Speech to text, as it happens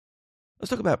Let's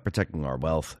talk about protecting our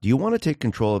wealth. Do you want to take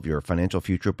control of your financial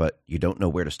future, but you don't know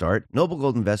where to start? Noble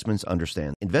Gold Investments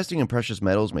understands. Investing in precious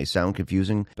metals may sound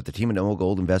confusing, but the team at Noble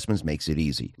Gold Investments makes it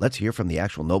easy. Let's hear from the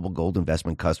actual Noble Gold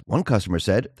Investment customer. One customer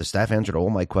said, the staff answered all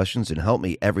my questions and helped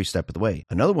me every step of the way.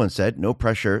 Another one said, no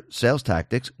pressure, sales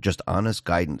tactics, just honest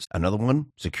guidance. Another one,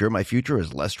 secure my future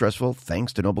is less stressful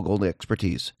thanks to Noble Gold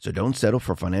expertise. So don't settle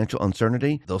for financial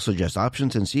uncertainty. They'll suggest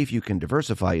options and see if you can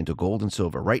diversify into gold and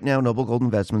silver. Right now, Noble Gold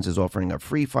Investments is offering a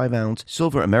free 5-ounce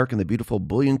silver American the Beautiful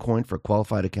bullion coin for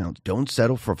qualified accounts. Don't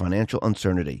settle for financial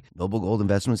uncertainty. Noble Gold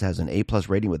Investments has an A+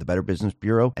 rating with the Better Business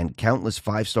Bureau and countless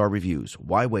 5-star reviews.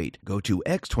 Why wait? Go to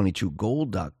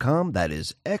x22gold.com. That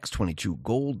is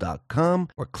x22gold.com,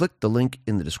 or click the link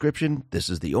in the description. This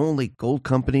is the only gold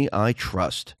company I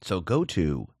trust. So go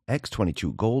to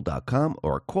x22gold.com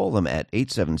or call them at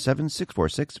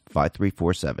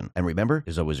 877-646-5347. And remember,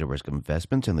 there's always a risk of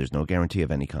investments and there's no guarantee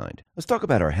of any kind. Let's talk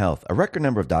about our health. A record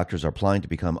number of doctors are applying to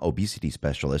become obesity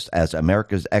specialists as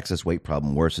America's excess weight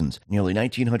problem worsens. Nearly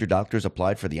 1,900 doctors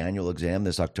applied for the annual exam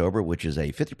this October, which is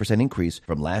a 50% increase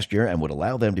from last year and would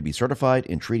allow them to be certified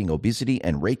in treating obesity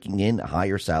and raking in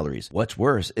higher salaries. What's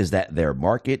worse is that their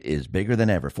market is bigger than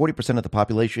ever. 40% of the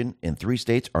population in 3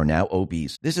 states are now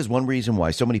obese. This is one reason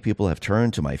why so many people have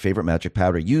turned to my favorite magic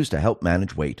powder used to help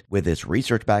manage weight. With its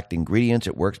research-backed ingredients,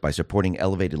 it works by supporting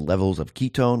elevated levels of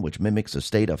ketone, which mimics a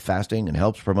state of fasting and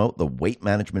helps promote the weight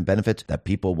management benefits that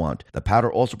people want. The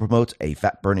powder also promotes a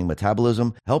fat-burning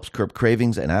metabolism, helps curb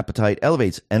cravings and appetite,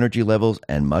 elevates energy levels,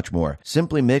 and much more.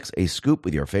 Simply mix a scoop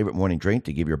with your favorite morning drink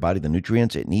to give your body the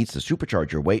nutrients it needs to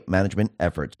supercharge your weight management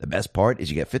efforts. The best part is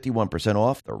you get 51%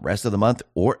 off the rest of the month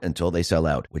or until they sell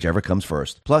out, whichever comes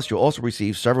first. Plus, you'll also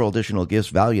receive several additional gifts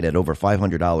valued at over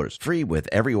 $500, free with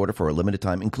every order for a limited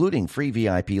time, including free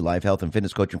VIP live health and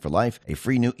fitness coaching for life, a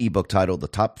free new ebook titled The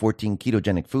Top 14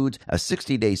 Ketogenic Foods, a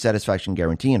 60-day satisfaction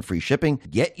guarantee, and free shipping.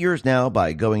 Get yours now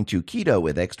by going to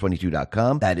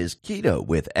ketowithx22.com. That is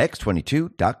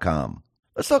ketowithx22.com.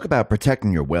 Let's talk about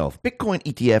protecting your wealth. Bitcoin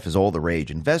ETF is all the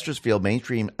rage. Investors feel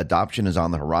mainstream adoption is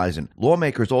on the horizon.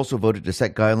 Lawmakers also voted to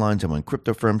set guidelines on when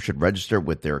crypto firms should register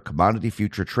with their Commodity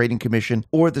Future Trading Commission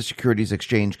or the Securities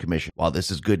Exchange Commission. While this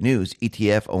is good news,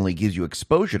 ETF only gives you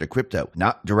exposure to crypto,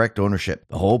 not direct ownership.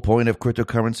 The whole point of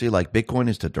cryptocurrency like Bitcoin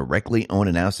is to directly own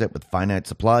an asset with finite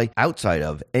supply outside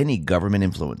of any government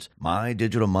influence. My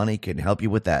Digital Money can help you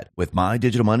with that. With My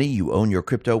Digital Money, you own your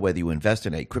crypto whether you invest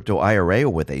in a crypto IRA or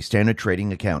with a standard trading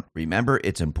account. Remember,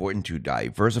 it's important to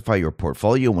diversify your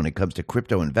portfolio when it comes to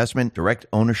crypto investment. Direct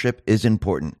ownership is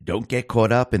important. Don't get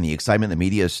caught up in the excitement the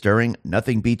media is stirring.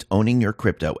 Nothing beats owning your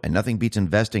crypto, and nothing beats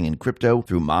investing in crypto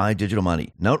through My Digital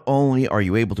Money. Not only are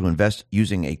you able to invest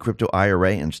using a crypto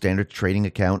IRA and standard trading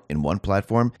account in one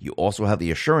platform, you also have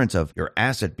the assurance of your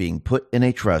asset being put in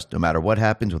a trust. No matter what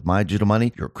happens with My Digital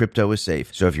Money, your crypto is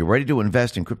safe. So if you're ready to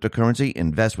invest in cryptocurrency,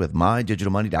 invest with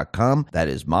MyDigitalMoney.com. That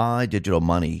is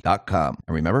MyDigitalMoney.com.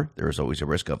 And remember, there is always a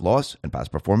risk of loss, and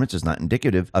past performance is not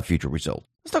indicative of future results.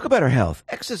 Let's talk about our health.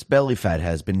 Excess belly fat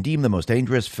has been deemed the most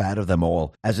dangerous fat of them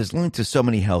all, as it's linked to so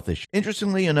many health issues.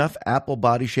 Interestingly enough, apple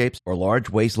body shapes or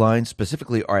large waistlines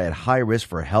specifically are at high risk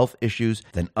for health issues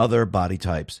than other body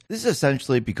types. This is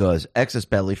essentially because excess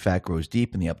belly fat grows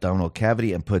deep in the abdominal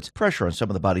cavity and puts pressure on some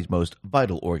of the body's most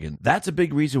vital organs. That's a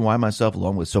big reason why myself,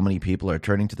 along with so many people, are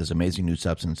turning to this amazing new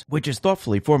substance, which is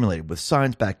thoughtfully formulated with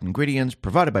science-backed ingredients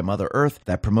provided by Mother Earth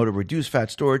that promote a reduced fat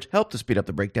storage, help to speed up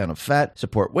the breakdown of fat,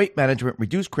 support weight management,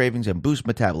 reduce cravings, and boost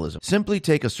metabolism. Simply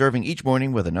take a serving each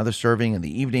morning with another serving in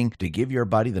the evening to give your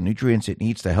body the nutrients it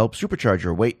needs to help supercharge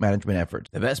your weight management efforts.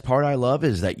 The best part I love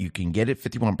is that you can get it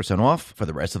 51% off for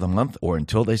the rest of the month or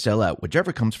until they sell out,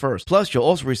 whichever comes first. Plus, you'll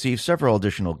also receive several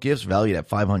additional gifts valued at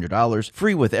 $500,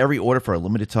 free with every order for a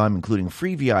limited time, including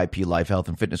free VIP life health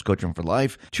and fitness coaching for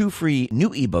life, 2 free new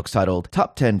ebooks titled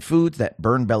Top 10 Foods That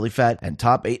Burn Belly Fat and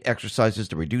Top 8 Exercises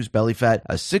to Reduce Belly Fat,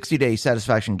 a 60-day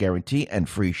satisfaction guarantee, and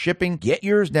free shipping. Get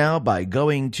yours now by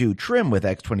going to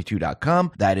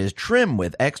trimwithx22.com. That is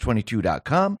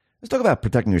trimwithx22.com. Let's talk about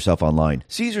protecting yourself online.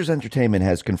 Caesars Entertainment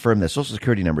has confirmed that Social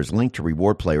Security numbers linked to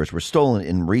reward players were stolen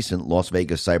in recent Las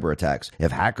Vegas cyber attacks.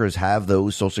 If hackers have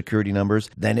those Social Security numbers,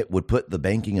 then it would put the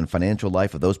banking and financial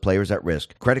life of those players at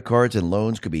risk. Credit cards and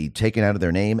loans could be taken out of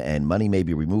their name, and money may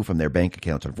be removed from their bank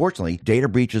accounts. Unfortunately, data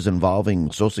breaches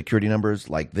involving Social Security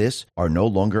numbers like this are no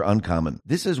longer uncommon.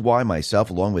 This is why myself,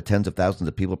 along with tens of thousands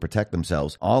of people, protect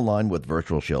themselves online with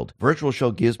Virtual Shield. Virtual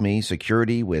Shield gives me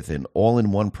security with an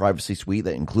all-in-one privacy suite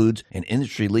that includes includes an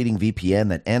industry-leading VPN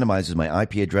that anonymizes my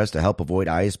IP address to help avoid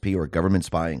ISP or government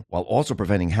spying, while also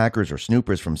preventing hackers or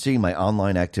snoopers from seeing my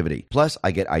online activity. Plus,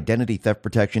 I get identity theft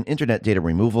protection, internet data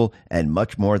removal, and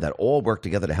much more that all work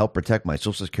together to help protect my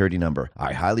social security number.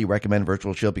 I highly recommend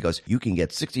Virtual Shield because you can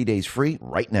get 60 days free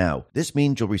right now. This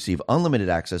means you'll receive unlimited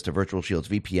access to Virtual Shield's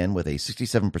VPN with a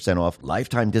 67% off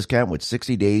lifetime discount with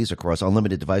 60 days across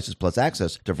unlimited devices plus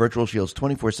access to Virtual Shield's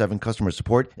 24/7 customer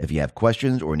support if you have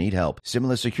questions or need help.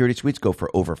 Similar security suites go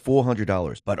for over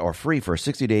 $400, but are free for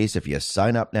 60 days if you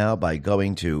sign up now by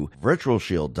going to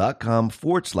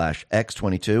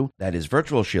virtualshield.com/X22. That is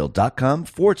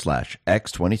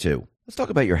virtualshield.com/X22. Let's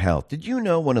talk about your health. Did you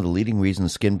know one of the leading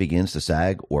reasons skin begins to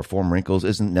sag or form wrinkles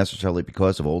isn't necessarily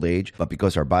because of old age, but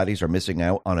because our bodies are missing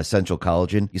out on essential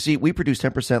collagen? You see, we produce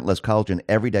 10% less collagen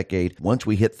every decade once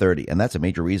we hit 30, and that's a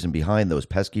major reason behind those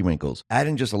pesky wrinkles.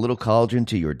 Adding just a little collagen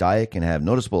to your diet can have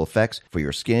noticeable effects for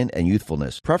your skin and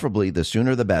youthfulness. Preferably, the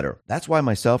sooner the better. That's why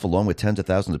myself, along with tens of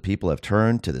thousands of people, have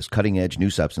turned to this cutting-edge new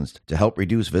substance to help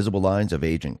reduce visible lines of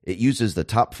aging. It uses the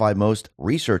top 5 most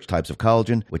researched types of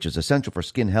collagen, which is essential for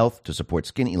skin health to support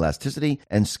skin elasticity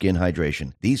and skin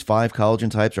hydration. These 5 collagen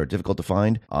types are difficult to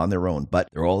find on their own, but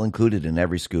they're all included in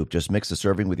every scoop. Just mix a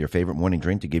serving with your favorite morning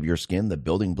drink to give your skin the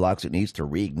building blocks it needs to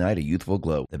reignite a youthful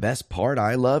glow. The best part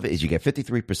I love is you get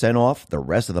 53% off the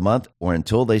rest of the month or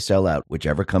until they sell out,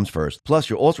 whichever comes first. Plus,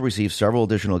 you'll also receive several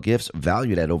additional gifts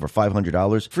valued at over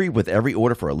 $500 free with every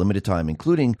order for a limited time,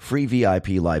 including free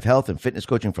VIP live health and fitness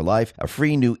coaching for life, a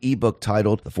free new ebook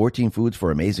titled The 14 Foods for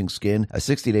Amazing Skin, a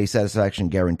 60-day satisfaction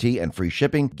guarantee, and free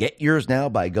shipping. Get yours now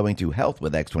by going to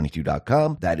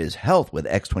healthwithx22.com. That is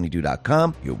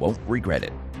healthwithx22.com. You won't regret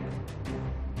it.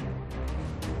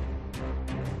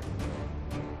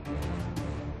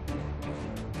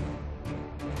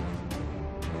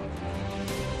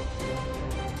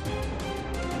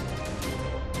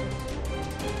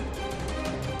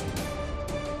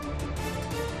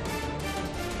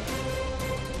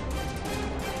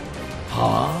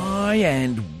 Hi,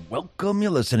 and welcome.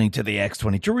 You're listening to the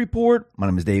X22 Report. My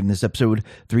name is Dave, and this is episode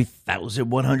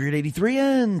 3183,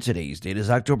 and today's date is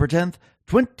October 10th,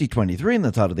 2023, and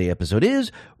the title of the episode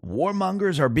is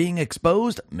Warmongers Are Being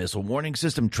Exposed, Missile Warning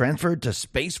System Transferred to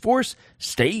Space Force,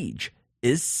 Stage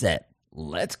is Set.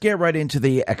 Let's get right into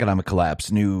the economic collapse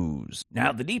news.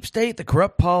 Now, the deep state, the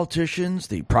corrupt politicians,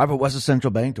 the private West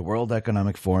Central Bank, the World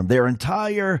Economic Forum, their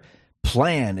entire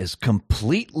plan is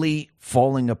completely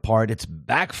falling apart. It's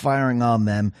backfiring on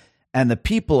them, and the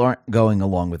people aren't going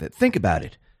along with it. Think about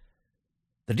it.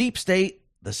 The deep state,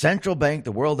 the central bank,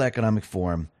 the World Economic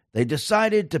Forum, they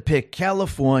decided to pick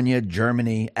California,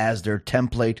 Germany as their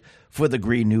template for the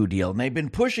Green New Deal. And they've been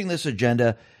pushing this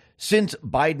agenda since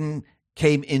Biden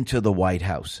came into the White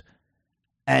House.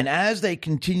 And as they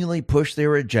continually push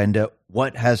their agenda,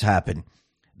 what has happened?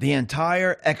 The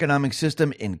entire economic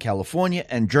system in California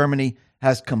and Germany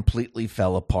has completely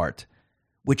fell apart,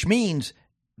 which means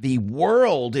the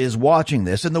world is watching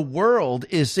this, and the world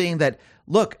is seeing that,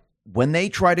 look, when they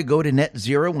try to go to net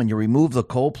zero, when you remove the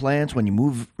coal plants, when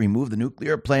you remove the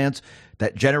nuclear plants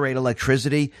that generate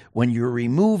electricity, when you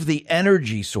remove the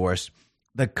energy source,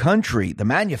 the country, the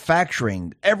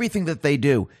manufacturing, everything that they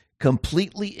do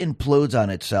completely implodes on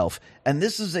itself. And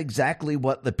this is exactly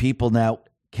what the people now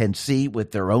can see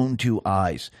with their own 2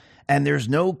 eyes. And there's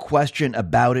no question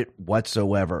about it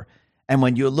whatsoever. And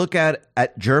when you look at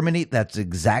Germany, that's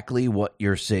exactly what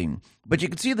you're seeing. But you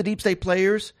can see the deep state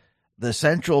players, the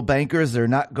central bankers, they're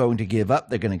not going to give up.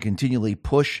 They're going to continually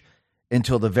push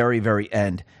until the very, very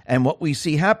end. And what we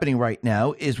see happening right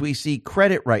now is we see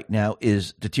credit right now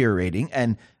is deteriorating,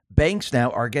 and banks now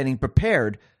are getting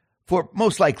prepared for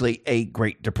most likely a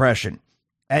Great Depression.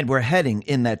 And we're heading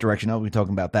in that direction. I'll be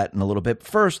talking about that in a little bit.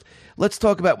 First, let's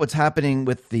talk about what's happening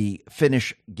with the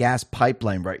Finnish gas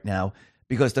pipeline right now,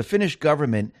 because the Finnish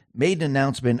government made an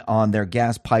announcement on their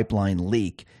gas pipeline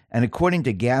leak. And according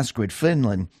to Gas Grid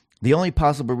Finland, the only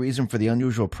possible reason for the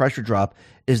unusual pressure drop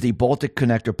is the Baltic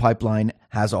Connector pipeline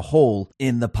has a hole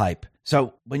in the pipe.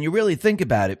 So when you really think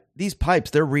about it, these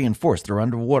pipes, they're reinforced, they're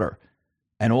underwater.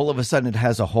 And all of a sudden it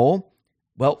has a hole.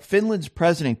 Well, Finland's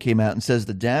president came out and says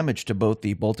the damage to both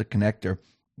the Baltic Connector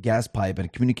gas pipe and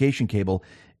a communication cable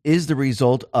is the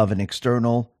result of an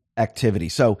external activity.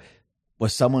 So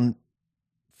was someone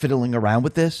fiddling around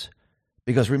with this?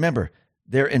 Because remember,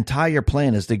 their entire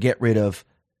plan is to get rid of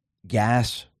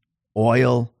gas,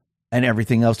 oil, and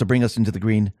everything else to bring us into the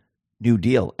Green New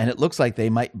Deal. And it looks like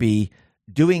they might be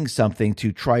doing something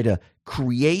to try to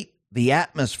create the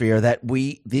atmosphere that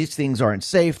these things aren't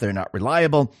safe, they're not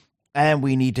reliable, and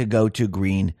we need to go to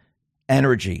green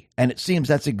energy. And it seems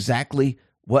that's exactly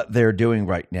what they're doing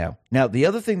right now. Now, the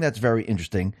other thing that's very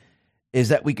interesting is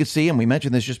that we could see, and we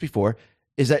mentioned this just before,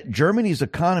 is that Germany's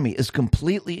economy is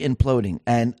completely imploding,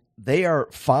 and they are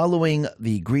following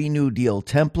the Green New Deal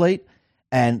template,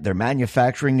 and their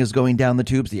manufacturing is going down the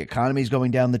tubes, the economy is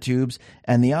going down the tubes,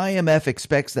 and the IMF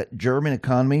expects that German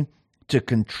economy to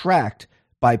contract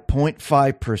by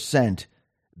 0.5%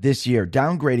 this year,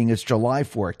 downgrading its July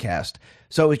forecast.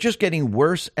 So it's just getting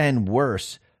worse and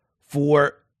worse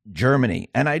for Germany.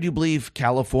 And I do believe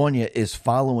California is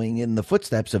following in the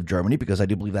footsteps of Germany, because I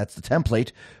do believe that's the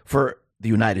template for the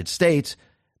United States,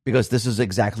 because this is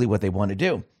exactly what they want to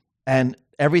do. And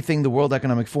everything the World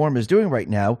Economic Forum is doing right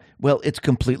now, well, it's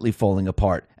completely falling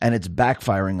apart, and it's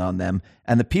backfiring on them.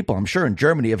 And the people, I'm sure in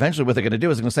Germany, eventually what they're going to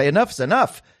do is going to say enough is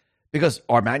enough, because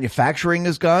our manufacturing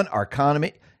is gone, our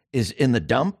economy is in the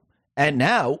dump, and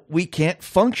now we can't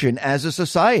function as a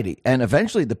society. And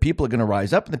eventually the people are going to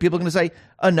rise up, and the people are going to say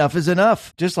enough is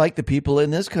enough. Just like the people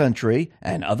in this country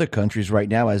and other countries right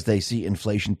now, as they see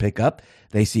inflation pick up,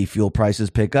 they see fuel prices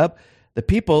pick up, the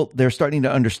people, they're starting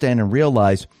to understand and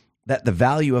realize that the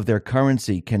value of their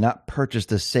currency cannot purchase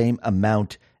the same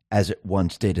amount as it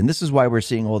once did. And this is why we're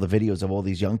seeing all the videos of all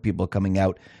these young people coming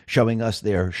out, showing us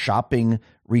their shopping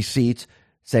receipts,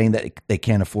 saying that they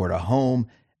can't afford a home.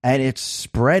 And it's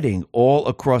spreading all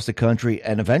across the country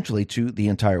and eventually to the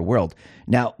entire world.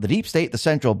 Now, the deep state, the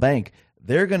central bank,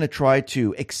 they're going to try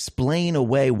to explain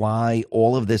away why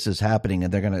all of this is happening.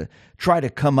 And they're going to try to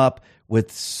come up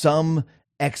with some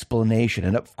explanation.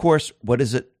 And of course, what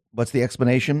is it? What's the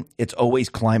explanation? It's always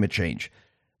climate change.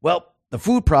 Well, the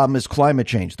food problem is climate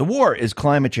change. The war is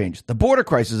climate change. The border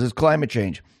crisis is climate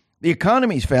change. The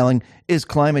economy's failing is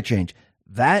climate change.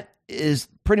 That is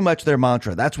pretty much their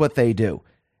mantra. That's what they do.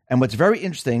 And what's very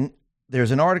interesting,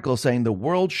 there's an article saying the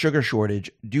world sugar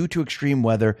shortage due to extreme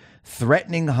weather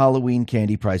threatening Halloween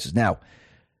candy prices. Now,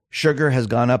 sugar has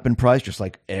gone up in price just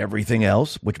like everything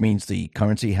else, which means the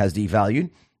currency has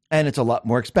devalued and it's a lot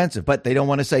more expensive. But they don't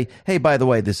want to say, hey, by the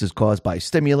way, this is caused by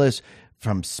stimulus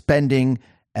from spending,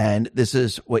 and this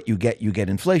is what you get. You get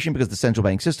inflation because the central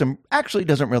bank system actually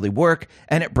doesn't really work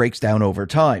and it breaks down over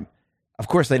time. Of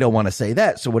course, they don't want to say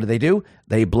that. So what do?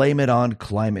 They blame it on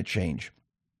climate change.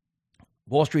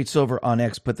 Wall Street Silver on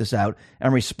X put this out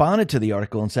and responded to the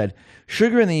article and said,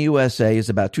 sugar in the USA is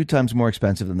about 2 times more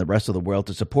expensive than the rest of the world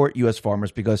to support U.S.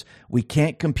 farmers because we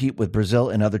can't compete with Brazil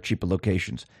and other cheaper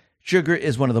locations. Sugar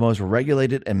is one of the most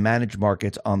regulated and managed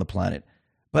markets on the planet,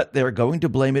 but they're going to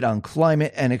blame it on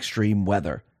climate and extreme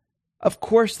weather. Of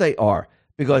course they are,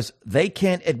 because they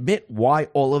can't admit why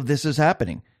all of this is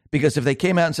happening. Because if they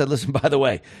came out and said, listen, by the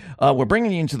way, we're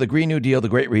bringing you into the Green New Deal, the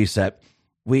Great Reset,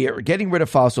 we are getting rid of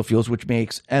fossil fuels, which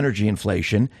makes energy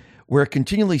inflation. We're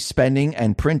continually spending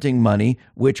and printing money,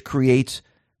 which creates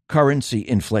currency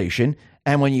inflation.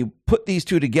 And when you put these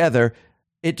two together,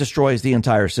 it destroys the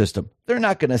entire system. They're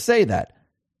not going to say that.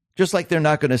 Just like they're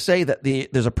not going to say that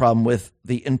there's a problem with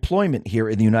the employment here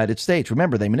in the United States.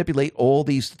 Remember, they manipulate all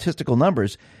these statistical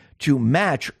numbers to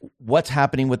match what's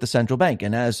happening with the central bank.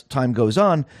 And as time goes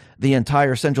on, the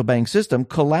entire central bank system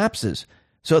collapses.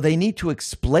 So they need to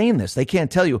explain this. They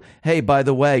can't tell you, hey, by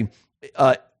the way,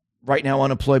 right now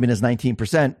unemployment is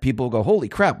 19%. People go, holy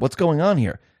crap, what's going on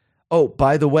here? Oh,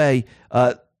 by the way,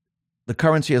 the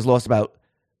currency has lost about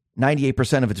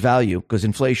 98% of its value because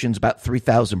inflation's about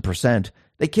 3,000%.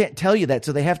 They can't tell you that,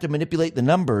 so they have to manipulate the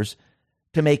numbers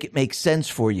to make it make sense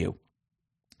for you.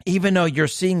 Even though you're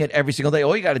seeing it every single day,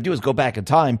 all you got to do is go back in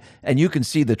time and you can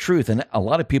see the truth. And a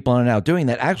lot of people are now doing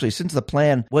that. Actually, since the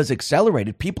plan was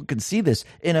accelerated, people can see this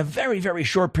in a very, very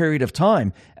short period of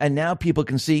time. And now people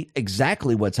can see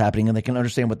exactly what's happening and they can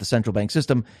understand what the central bank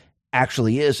system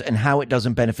actually is and how it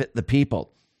doesn't benefit the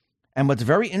people. And what's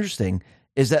very interesting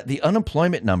is that the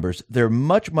unemployment numbers, they're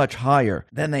much, much higher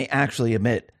than they actually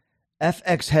admit.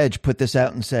 FX Hedge put this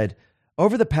out and said,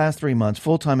 over the past 3 months,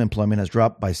 full-time employment has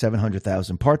dropped by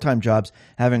 700,000. Part-time jobs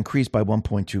have increased by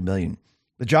 1.2 million.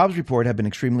 The jobs report have been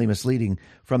extremely misleading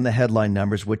from the headline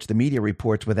numbers, which the media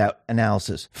reports without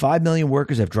analysis. 5 million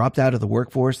workers have dropped out of the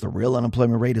workforce. The real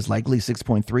unemployment rate is likely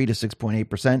 6.3 to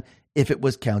 6.8% if it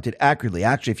was counted accurately.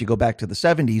 Actually, if you go back to the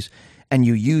 70s and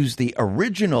you use the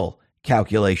original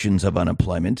calculations of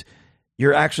unemployment,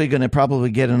 you're actually going to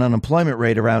probably get an unemployment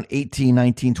rate around 18,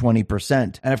 19,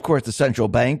 20%. And of course, the central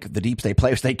bank, the deep state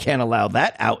players, they can't allow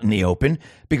that out in the open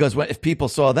because if people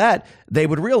saw that, they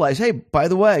would realize, hey, by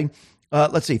the way,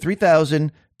 let's see,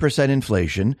 3,000%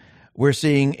 inflation. We're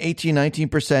seeing 18,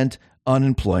 19%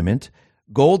 unemployment.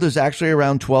 Gold is actually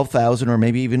around 12,000 or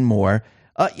maybe even more.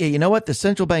 Yeah, you know what? The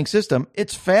central bank system,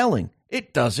 it's failing.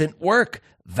 It doesn't work.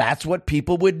 That's what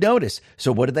people would notice.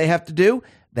 So what do they have to do?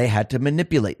 They had to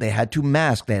manipulate. They had to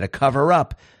mask. They had to cover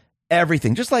up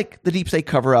everything, just like the deep state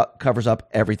covers up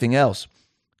everything else.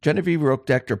 Genevieve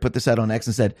Roekdechter put this out on X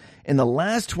and said, in the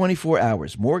last 24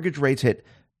 hours, mortgage rates hit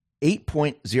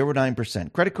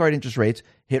 8.09%. Credit card interest rates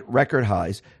hit record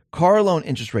highs. Car loan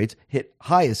interest rates hit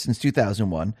highest since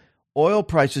 2001. Oil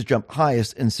prices jumped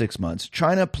highest in 6 months.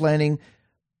 China planning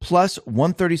plus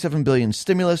 $137 billion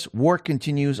stimulus. War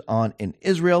continues on in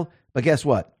Israel. But guess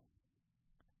what?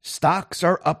 Stocks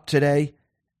are up today.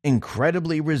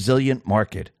 Incredibly resilient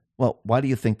market. Well, why do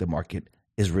you think the market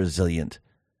is resilient?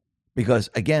 Because,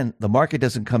 again, the market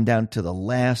doesn't come down to the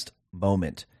last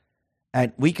moment.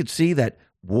 And we could see that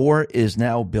war is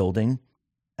now building.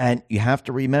 And you have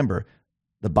to remember,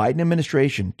 the Biden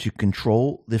administration, to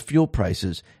control the fuel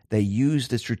prices, they use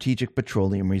the Strategic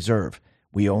Petroleum Reserve.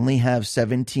 We only have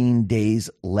 17 days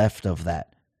left of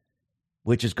that,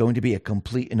 which is going to be a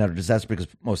complete and utter disaster because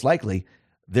most likely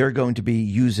they're going to be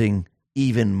using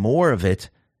even more of it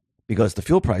because the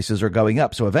fuel prices are going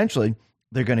up. So eventually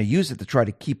they're going to use it to try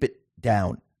to keep it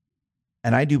down.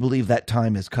 And I do believe that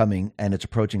time is coming and it's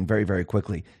approaching very, very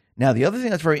quickly. Now, the other thing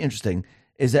that's very interesting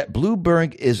is that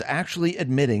Bloomberg is actually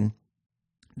admitting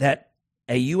that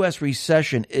a U.S.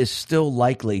 recession is still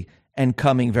likely and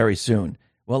coming very soon.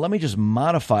 Well, let me just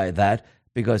modify that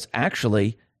because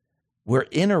actually we're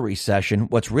in a recession.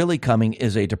 What's really coming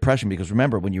is a depression because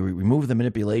remember, when you remove the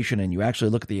manipulation and you actually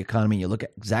look at the economy and you look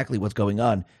at exactly what's going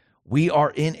on, we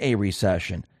are in a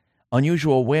recession.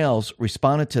 Unusual Whales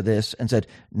responded to this and said,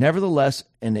 nevertheless,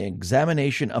 an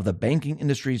examination of the banking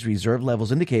industry's reserve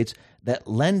levels indicates that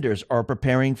lenders are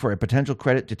preparing for a potential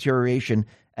credit deterioration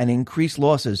and increased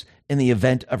losses in the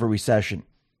event of a recession.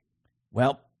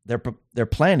 Well, they're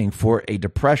planning for a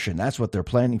depression. That's what they're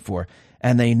planning for.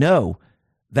 And they know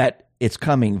that it's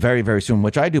coming very, very soon,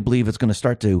 which I do believe is going to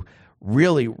start to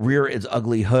really rear its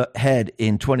ugly head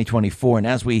in 2024. And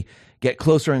as we get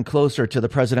closer and closer to the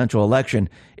presidential election,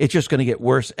 it's just going to get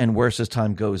worse and worse as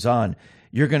time goes on.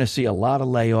 You're going to see a lot of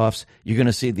layoffs. You're going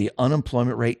to see the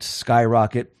unemployment rate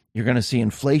skyrocket. You're going to see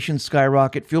inflation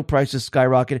skyrocket, fuel prices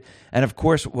skyrocket. And of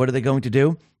course, what are they going to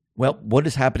do? Well, what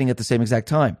is happening at the same exact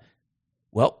time?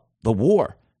 Well, the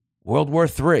war, World War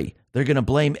III. They're going to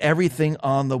blame everything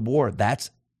on the war. That's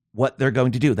what they're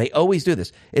going to do. They always do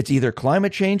this. It's either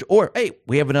climate change or, hey,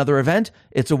 we have another event.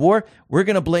 It's a war. We're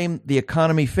going to blame the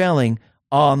economy failing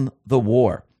on the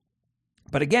war.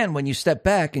 But again, when you step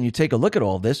back and you take a look at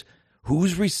all of this,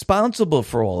 who's responsible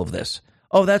for all of this?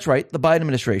 Oh, that's right. The Biden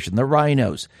administration, the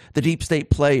rhinos, the deep state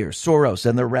players, Soros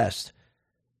and the rest.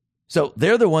 So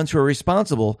they're the ones who are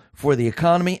responsible for the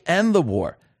economy and the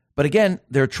war. But again,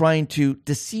 they're trying to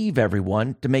deceive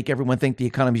everyone to make everyone think the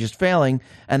economy is just failing.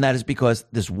 And that is because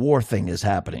this war thing is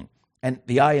happening. And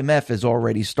the IMF has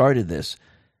already started this.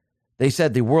 They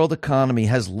said the world economy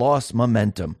has lost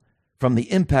momentum from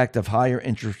the impact of higher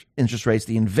interest rates,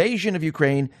 the invasion of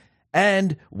Ukraine,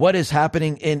 and what is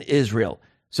happening in Israel.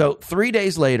 So 3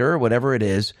 days later, whatever it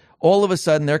is, all of a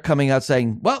sudden they're coming out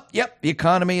saying, well, yep, the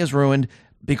economy is ruined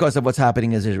because of what's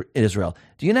happening in Israel.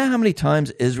 Do you know how many times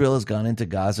Israel has gone into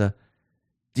Gaza?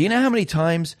 Do you know how many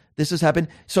times this has happened?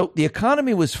 So the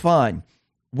economy was fine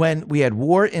when we had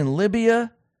war in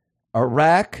Libya,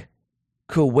 Iraq,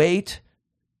 Kuwait,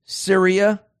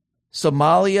 Syria,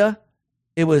 Somalia.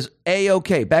 It was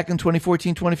A-OK. Back in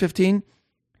 2014, 2015,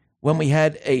 when we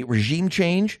had a regime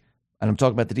change, and I'm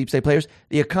talking about the deep state players,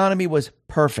 the economy was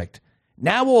perfect.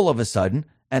 Now all of a sudden,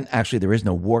 and actually there is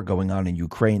no war going on in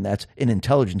Ukraine, that's an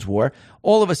intelligence war,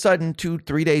 all of a sudden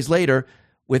 2-3 days later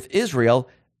with Israel,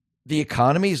 the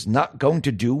economy is not going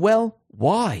to do well?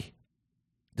 Why?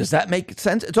 Does that make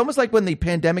sense? It's almost like when the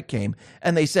pandemic came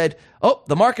and they said, oh,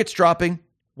 the market's dropping.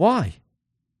 Why?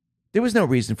 There was no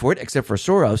reason for it except for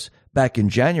Soros back in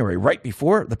January, right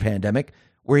before the pandemic,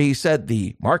 where he said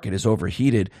the market is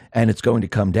overheated and it's going to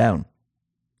come down.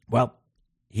 Well,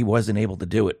 he wasn't able to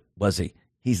do it, was he?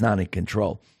 He's not in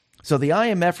control. So the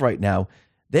IMF right now,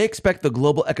 they expect the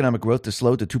global economic growth to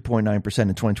slow to 2.9% in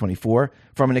 2024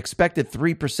 from an expected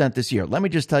 3% this year. Let me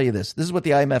just tell you this. This is what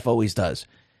the IMF always does.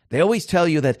 They always tell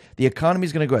you that the economy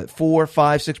is going to grow at 4,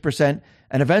 5, 6%.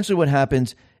 And eventually what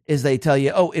happens is they tell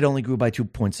you, oh, it only grew by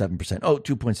 2.7%. Oh,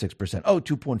 2.6%. Oh,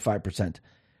 2.5%.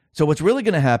 So what's really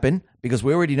going to happen, because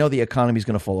we already know the economy is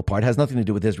going to fall apart, has nothing to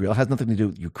do with Israel, has nothing to do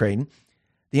with Ukraine.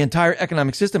 The entire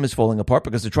economic system is falling apart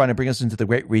because they're trying to bring us into the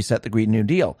Great Reset, the Green New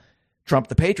Deal. Trump,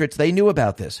 the Patriots, they knew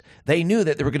about this. They knew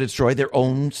that they were going to destroy their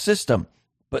own system.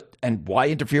 And why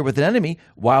interfere with an enemy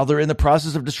while they're in the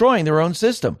process of destroying their own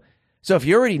system? So if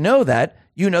you already know that,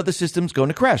 you know the system's going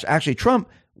to crash. Actually, Trump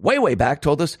way back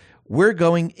told us we're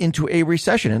going into a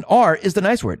recession, and R is the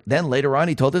nice word. Then later on,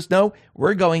 he told us, no,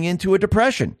 we're going into a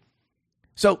depression.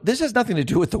 So this has nothing to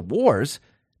do with the wars.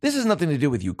 This has nothing to do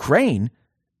with Ukraine.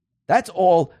 That's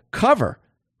all cover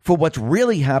for what's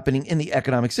really happening in the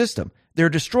economic system. They're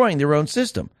destroying their own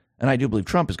system. And I do believe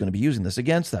Trump is going to be using this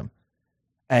against them.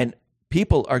 And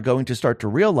people are going to start to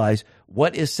realize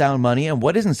what is sound money and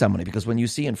what isn't sound money. Because when you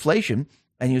see inflation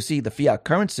and you see the fiat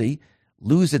currency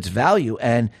lose its value,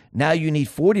 and now you need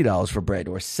 $40 for bread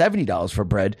or $70 for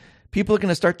bread, people are going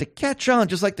to start to catch on,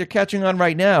 just like they're catching on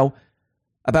right now,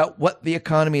 about what the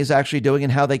economy is actually doing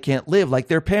and how they can't live like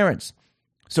their parents.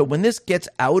 So when this gets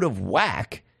out of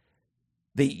whack,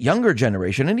 the younger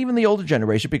generation and even the older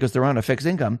generation, because they're on a fixed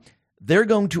income, they're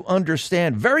going to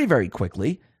understand very, very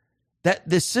quickly that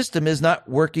this system is not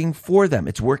working for them.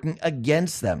 It's working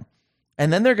against them.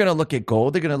 And then they're going to look at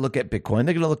gold. They're going to look at Bitcoin.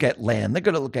 They're going to look at land. They're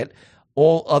going to look at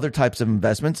all other types of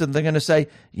investments. And they're going to say,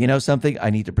 you know something, I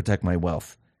need to protect my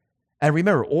wealth. And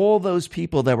remember, all those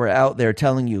people that were out there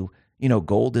telling you, you know,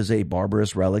 gold is a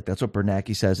barbarous relic. That's what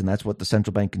Bernanke says. And that's what the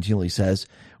central bank continually says.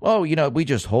 Well, you know, we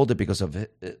just hold it because of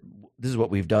it. This is what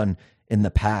we've done in the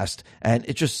past. And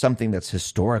it's just something that's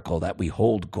historical that we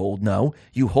hold gold. No,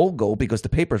 you hold gold because the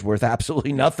paper's worth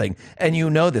absolutely nothing. And you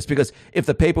know this because if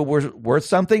the paper were worth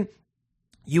something,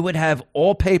 you would have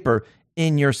all paper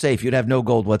in your safe. You'd have no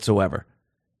gold whatsoever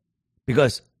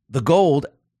because the gold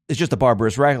is just a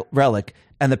barbarous relic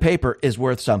and the paper is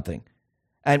worth something.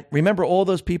 And remember all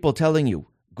those people telling you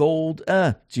gold,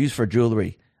 it's used for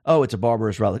jewelry. Oh, it's a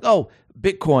barbarous relic. Oh,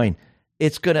 Bitcoin,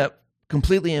 it's going to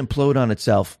completely implode on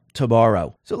itself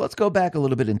tomorrow. So let's go back a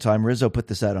little bit in time. Rizzo put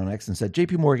this out on X and said,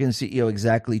 JP Morgan CEO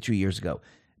exactly 2 years ago,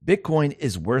 Bitcoin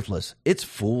is worthless. It's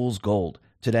fool's gold.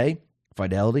 Today,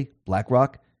 Fidelity,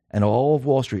 BlackRock, and all of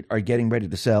Wall Street are getting ready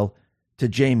to sell to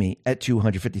Jamie at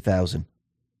 $250,000.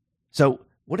 So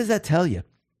what does that tell you?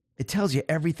 It tells you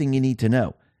everything you need to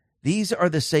know. These are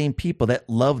the same people that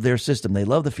love their system. They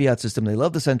love the fiat system. They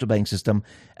love the central bank system.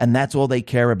 And that's all they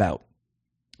care about.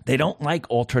 They don't like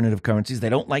alternative currencies. They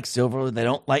don't like silver. They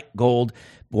don't like gold.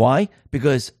 Why?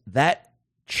 Because that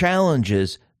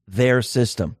challenges their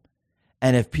system.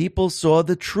 And if people saw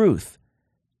the truth,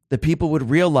 the people would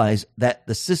realize that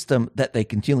the system that they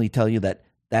continually tell you that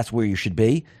that's where you should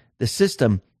be, the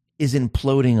system is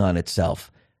imploding on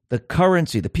itself. The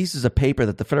currency, the pieces of paper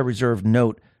that the Federal Reserve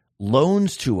note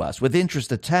loans to us with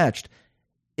interest attached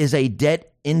is a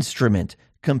debt instrument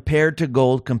compared to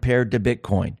gold, compared to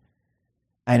Bitcoin.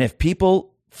 And if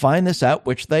people find this out,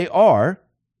 which they are,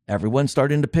 everyone's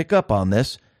starting to pick up on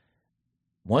this.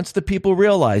 Once the people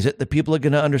realize it, the people are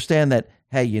going to understand that,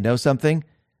 hey, you know something?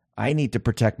 I need to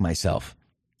protect myself.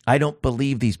 I don't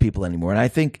believe these people anymore. And I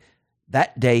think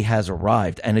that day has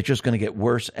arrived, and it's just going to get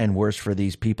worse and worse for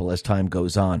these people as time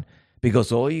goes on.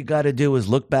 Because all you got to do is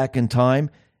look back in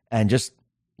time and just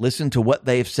listen to what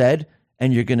they've said,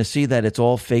 and you're going to see that it's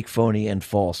all fake, phony, and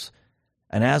false.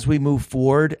 And as we move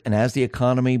forward and as the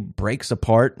economy breaks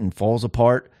apart and falls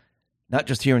apart, not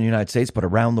just here in the United States, but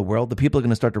around the world, the people are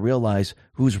going to start to realize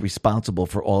who's responsible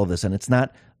for all of this. And it's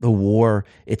not the war.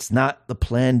 It's not the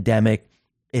pandemic.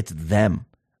 It's them.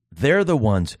 They're the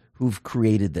ones who've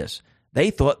created this. They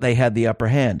thought they had the upper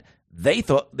hand. They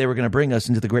thought they were going to bring us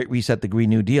into the Great Reset, the Green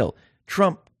New Deal.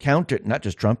 Trump countered, not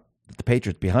just Trump, the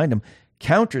Patriots behind him,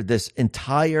 countered this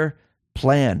entire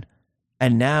plan.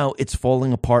 And now it's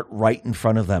falling apart right in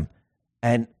front of them.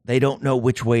 And they don't know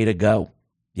which way to go.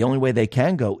 The only way they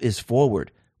can go is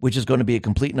forward, which is going to be a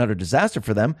complete and utter disaster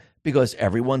for them because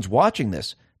everyone's watching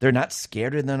this. They're not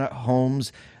scared in their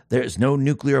homes. There's no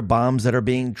nuclear bombs that are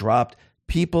being dropped.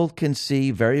 People can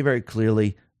see very, very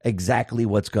clearly exactly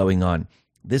what's going on.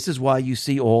 This is why you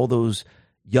see all those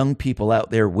young people out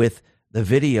there with the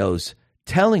videos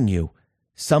telling you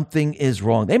something is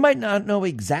wrong. They might not know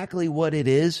exactly what it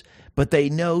is, but they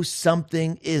know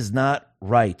something is not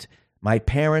right. My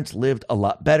parents lived a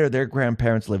lot better. Their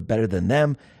grandparents lived better than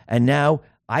them. And now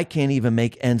I can't even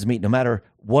make ends meet no matter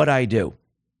what I do.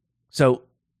 So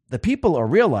the people are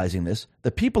realizing this.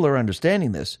 The people are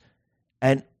understanding this.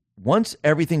 And once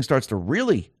everything starts to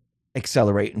really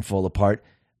accelerate and fall apart,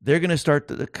 they're going to start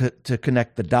to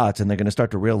connect the dots, and they're going to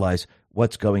start to realize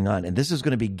what's going on. And this is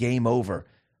going to be game over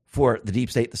for the deep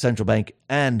state, the central bank,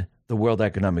 and the World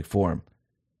Economic Forum.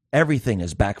 Everything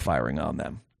is backfiring on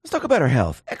them. Let's talk about our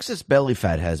health. Excess belly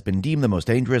fat has been deemed the most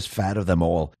dangerous fat of them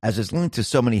all, as it's linked to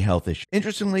so many health issues.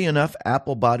 Interestingly enough,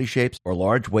 apple body shapes or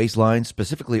large waistlines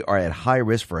specifically are at high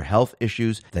risk for health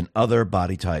issues than other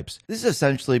body types. This is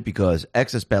essentially because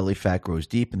excess belly fat grows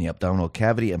deep in the abdominal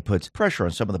cavity and puts pressure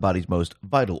on some of the body's most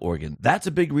vital organs. That's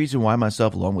a big reason why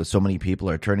myself, along with so many people,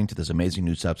 are turning to this amazing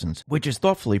new substance, which is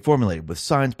thoughtfully formulated with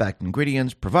science-backed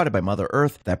ingredients provided by Mother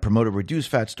Earth that promote a reduced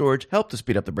fat storage, help to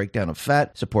speed up the breakdown of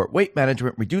fat, support weight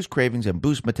management, reduce cravings, and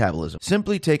boost metabolism.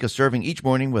 Simply take a serving each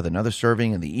morning with another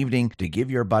serving in the evening to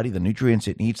give your body the nutrients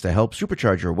it needs to help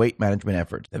supercharge your weight management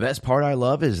efforts. The best part I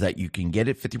love is that you can get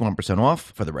it 51%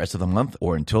 off for the rest of the month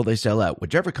or until they sell out,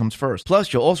 whichever comes first.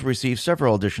 Plus, you'll also receive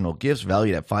several additional gifts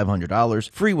valued at $500,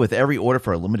 free with every order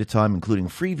for a limited time, including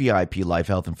free VIP life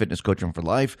health and fitness coaching for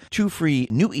life, 2 free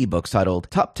new ebooks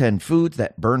titled Top 10 Foods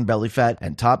That Burn Belly Fat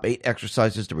and Top 8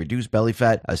 Exercises to Reduce Belly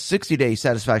Fat, a 60-day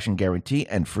satisfaction guarantee,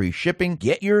 and free shipping.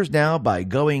 Get yours now by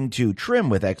going to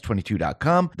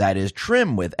trimwithx22.com. That is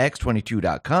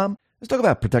trimwithx22.com. Let's talk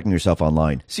about protecting yourself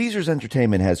online. Caesars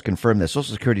Entertainment has confirmed that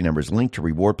Social Security numbers linked to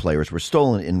reward players were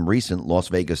stolen in recent Las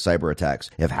Vegas cyber attacks.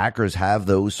 If hackers have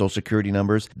those Social Security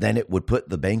numbers, then it would put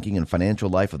the banking and financial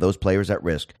life of those players at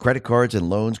risk. Credit cards and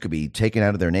loans could be taken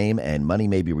out of their name and money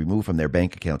may be removed from their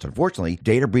bank accounts. Unfortunately,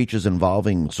 data breaches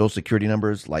involving Social Security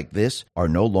numbers like this are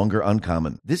no longer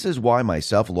uncommon. This is why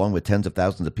myself, along with tens of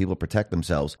thousands of people, protect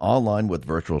themselves online with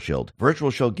Virtual Shield.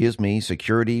 Virtual Shield gives me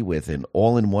security with an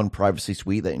all-in-one privacy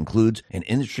suite that includes an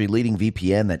industry-leading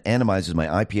VPN that anonymizes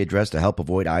my IP address to help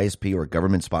avoid ISP or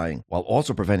government spying, while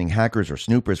also preventing hackers or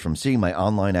snoopers from seeing my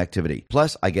online activity.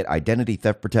 Plus, I get identity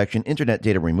theft protection, internet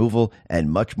data removal, and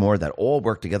much more that all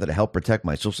work together to help protect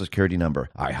my Social Security number.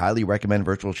 I highly recommend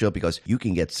Virtual Shield because you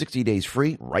can get 60 days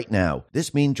free right now.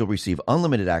 This means you'll receive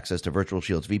unlimited access to Virtual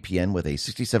Shield's VPN with a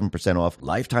 67% off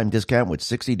lifetime discount with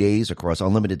 60 days across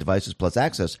unlimited devices, plus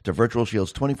access to Virtual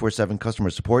Shield's 24/7 customer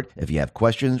support if you have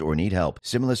questions or need help.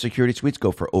 Similar security suites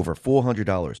go for over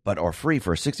 $400, but are free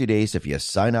for 60 days if you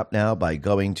sign up now by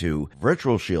going to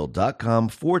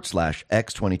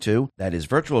virtualshield.com/X22. That is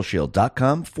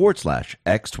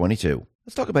virtualshield.com/X22.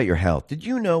 Let's talk about your health. Did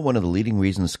you know one of the leading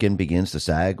reasons skin begins to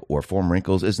sag or form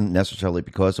wrinkles isn't necessarily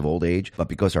because of old age, but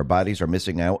because our bodies are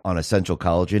missing out on essential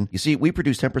collagen? You see, we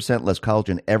produce 10% less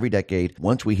collagen every decade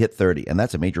once we hit 30, and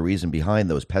that's a major reason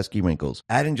behind those pesky wrinkles.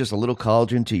 Adding just a little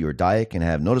collagen to your diet can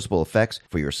have noticeable effects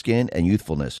for your skin and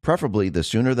youthfulness. Preferably, the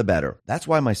sooner the better. That's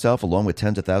why myself, along with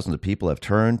tens of thousands of people, have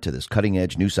turned to this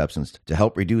cutting-edge new substance to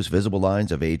help reduce visible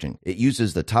lines of aging. It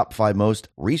uses the top 5 most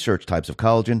researched types of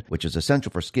collagen, which is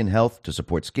essential for skin health to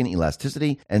support skin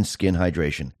elasticity and skin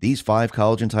hydration. These 5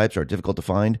 collagen types are difficult to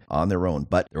find on their own,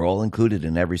 but they're all included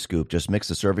in every scoop. Just mix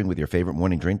the serving with your favorite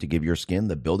morning drink to give your skin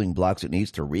the building blocks it needs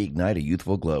to reignite a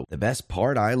youthful glow. The best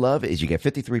part I love is you get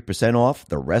 53% off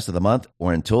the rest of the month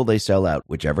or until they sell out,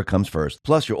 whichever comes first.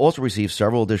 Plus, you'll also receive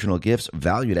several additional gifts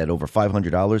valued at over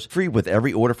 $500, free with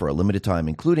every order for a limited time,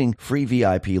 including free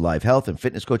VIP live health and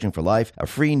fitness coaching for life, a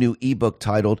free new ebook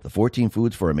titled The 14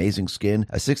 Foods for Amazing Skin,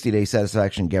 a 60-day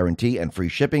satisfaction guarantee, and free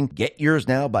shipping. Get yours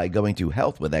now by going to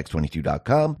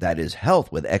healthwithx22.com. That is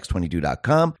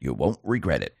healthwithx22.com. You won't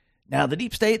regret it. Now, the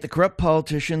deep state, the corrupt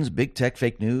politicians, big tech,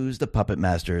 fake news, the puppet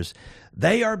masters,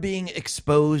 they are being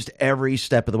exposed every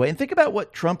step of the way. And think about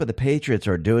what Trump and the Patriots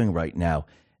are doing right now.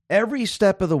 Every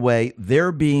step of the way,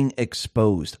 they're being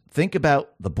exposed. Think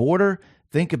about the border.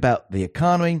 Think about the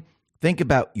economy. Think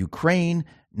about Ukraine.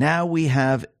 Now we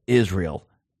have Israel.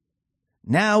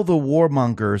 Now the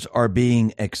warmongers are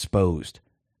being exposed.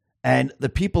 And the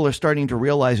people are starting to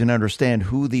realize and understand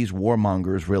who these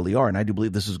warmongers really are. And I do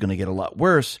believe this is going to get a lot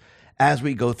worse as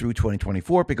we go through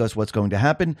 2024, because what's going to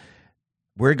happen,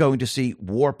 we're going to see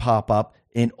war pop up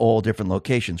in all different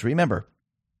locations. Remember,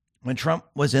 when Trump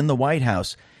was in the White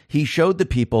House, he showed the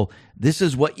people, this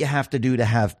is what you have to do to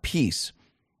have peace.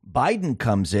 Biden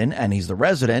comes in and he's the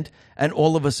resident, and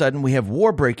all of a sudden we have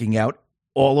war breaking out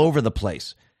all over the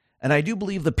place. And I do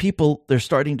believe the people, they're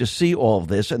starting to see all of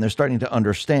this and they're starting to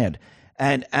understand.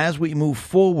 And as we move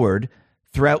forward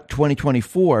throughout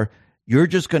 2024, you're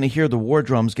just going to hear the war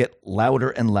drums get louder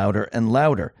and louder and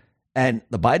louder. And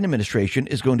the Biden administration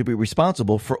is going to be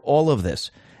responsible for all of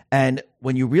this. And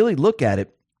when you really look at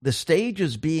it, the stage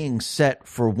is being set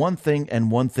for one thing and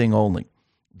one thing only.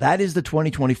 That is the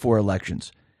 2024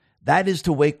 elections. That is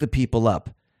to wake the people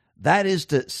up. That is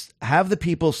to have the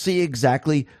people see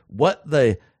exactly what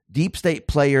the deep state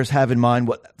players have in mind,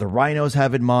 what the rhinos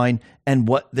have in mind, and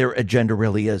what their agenda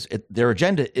really is. Their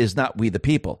agenda is not we the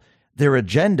people. Their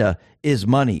agenda is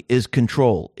money, is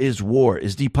control, is war,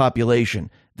 is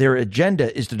depopulation. Their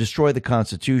agenda is to destroy the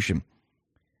Constitution.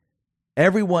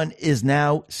 Everyone is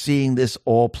now seeing this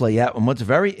all play out. And what's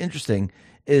very interesting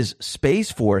is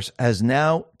Space Force has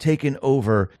now taken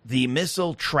over the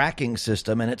missile tracking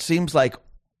system, and it seems like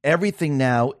everything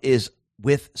now is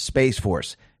with Space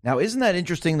Force. Now, isn't that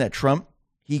interesting that Trump,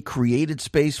 he created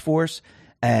Space Force,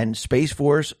 and Space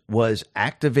Force was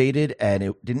activated, and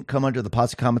it didn't come under the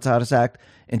Posse Comitatus Act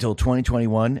until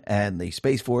 2021, and the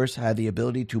Space Force had the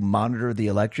ability to monitor the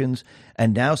elections,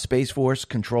 and now Space Force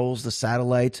controls the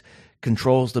satellites,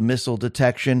 controls the missile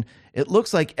detection. It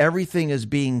looks like everything is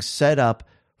being set up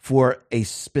for a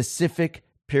specific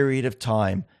period of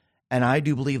time, and I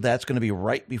do believe that's going to be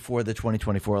right before the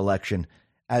 2024 election,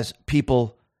 as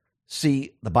people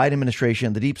see the Biden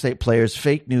administration, the deep state players,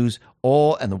 fake news,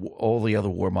 all the other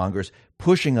warmongers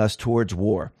pushing us towards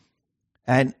war.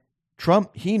 And Trump,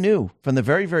 he knew from the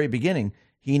very, very beginning,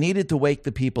 he needed to wake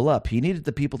the people up. He needed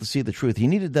the people to see the truth. He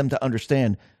needed them to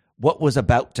understand what was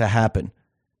about to happen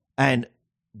and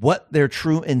what their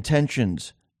true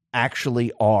intentions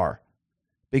actually are.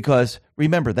 Because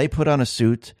remember, they put on a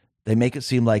suit. They make it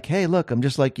seem like, hey, look, I'm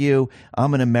just like you.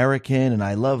 I'm an American and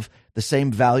I love the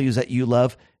same values that you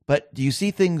love. But do you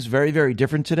see things very, very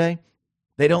different today?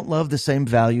 They don't love the same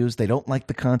values. They don't like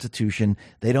the Constitution.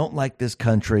 They don't like this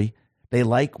country. They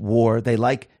like war. They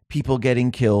like people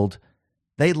getting killed.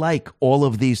 They like all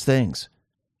of these things.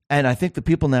 And I think the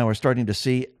people now are starting to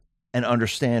see and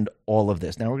understand all of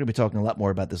this. Now, we're going to be talking a lot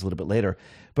more about this a little bit later.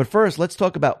 But first, let's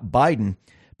talk about Biden,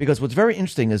 because what's very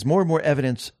interesting is more and more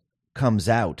evidence comes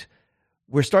out.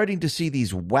 We're starting to see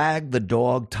these wag the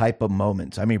dog type of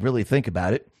moments. I mean, really think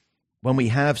about it. When we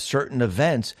have certain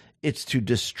events, it's to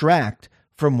distract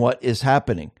from what is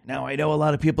happening. Now, I know a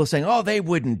lot of people are saying, oh, they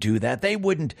wouldn't do that. They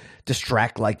wouldn't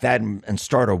distract like that and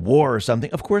start a war or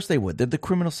something. Of course they would. They're the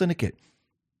criminal syndicate.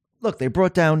 Look, they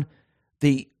brought down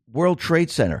the World Trade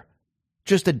Center.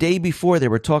 Just a day before, they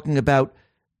were talking about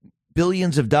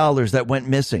billions of dollars that went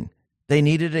missing. They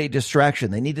needed a distraction.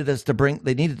 They needed to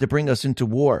bring us into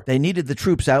war. They needed the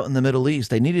troops out in the Middle East.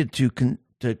 They needed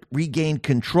to regain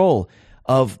control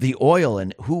of the oil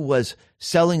and who was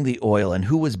selling the oil and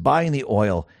who was buying the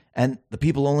oil. And the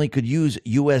people only could use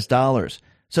U.S. dollars.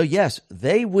 So, yes,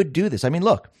 they would do this. I mean,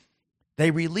 look,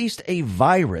 they released a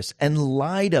virus and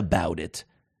lied about it.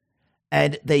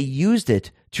 And they used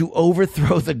it to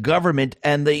overthrow the government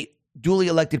and the duly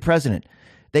elected president.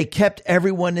 They kept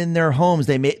everyone in their homes.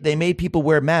 They made people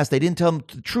wear masks. They didn't tell them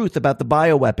the truth about the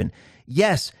bioweapon.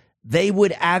 Yes, they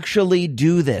would actually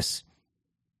do this.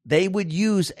 They would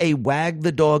use a wag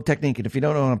the dog technique. And if you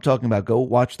don't know what I'm talking about, go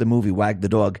watch the movie Wag the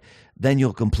Dog. Then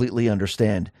you'll completely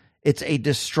understand. It's a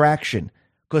distraction.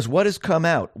 Because what has come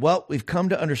out? Well, we've come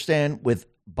to understand with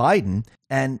Biden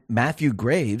and Matthew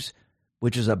Graves,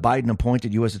 which is a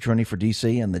Biden-appointed U.S. attorney for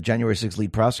D.C. and the January 6th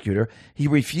lead prosecutor, he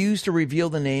refused to reveal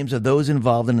the names of those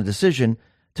involved in the decision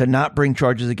to not bring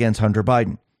charges against Hunter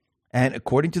Biden. And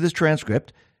according to this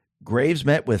transcript, Graves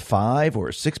met with 5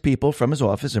 or 6 people from his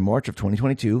office in March of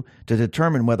 2022 to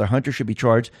determine whether Hunter should be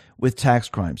charged with tax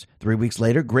crimes. 3 weeks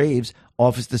later, Graves'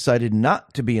 office decided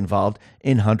not to be involved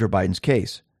in Hunter Biden's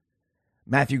case.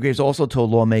 Matthew Graves also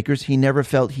told lawmakers he never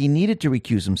felt he needed to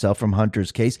recuse himself from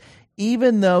Hunter's case,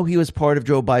 even though he was part of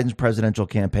Joe Biden's presidential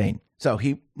campaign. So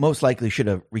he most likely should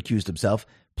have recused himself.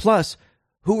 Plus,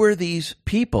 who were these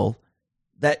people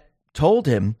that told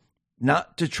him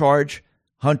not to charge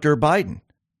Hunter Biden?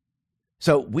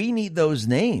 So we need those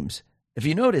names. If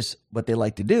you notice, what they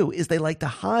like to do is they like to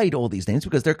hide all these names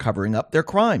because they're covering up their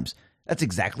crimes. That's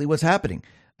exactly what's happening.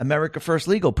 America First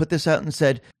Legal put this out and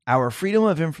said, our Freedom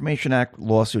of Information Act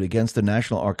lawsuit against the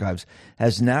National Archives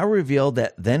has now revealed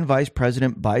that then Vice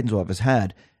President Biden's office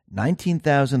had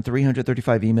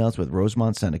 19,335 emails with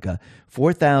Rosemont Seneca,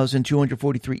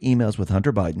 4,243 emails with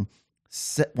Hunter Biden,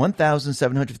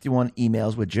 1,751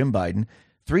 emails with Jim Biden,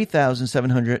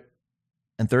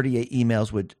 3,738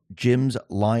 emails with Jim's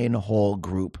Lion Hall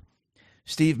Group.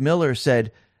 Steve Miller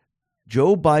said,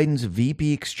 Joe Biden's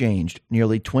VP exchanged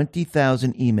nearly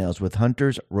 20,000 emails with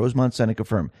Hunter's Rosemont Seneca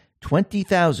firm.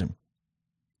 20,000.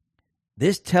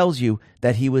 This tells you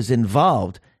that he was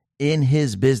involved in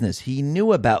his business. He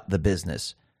knew about the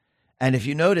business. And if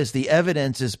you notice, the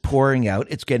evidence is pouring out.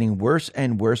 It's getting worse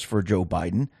and worse for Joe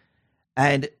Biden.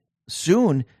 And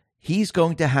soon he's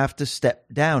going to have to step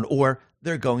down, or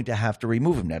they're going to have to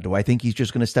remove him. Now, do I think he's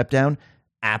just going to step down?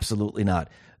 Absolutely not.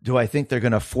 Do I think they're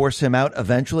going to force him out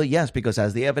eventually? Yes, because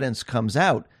as the evidence comes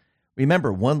out,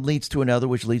 remember, one leads to another,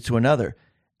 which leads to another.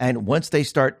 And once they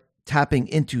start tapping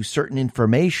into certain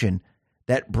information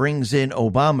that brings in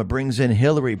Obama, brings in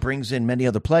Hillary, brings in many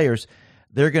other players,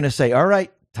 they're going to say, all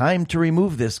right, time to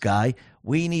remove this guy,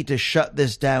 we need to shut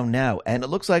this down now. And it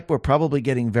looks like we're probably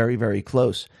getting very, very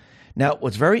close. Now,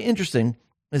 what's very interesting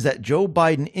is that Joe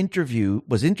Biden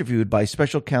was interviewed by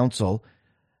special counsel,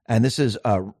 and this is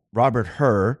Robert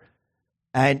Hur,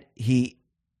 and he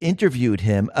interviewed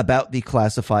him about the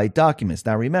classified documents.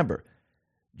 Now, remember,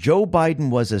 Joe Biden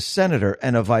was a senator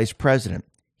and a vice president.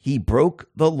 He broke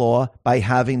the law by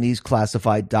having these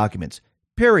classified documents.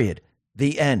 Period.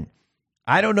 The end.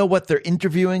 I don't know what they're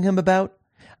interviewing him about.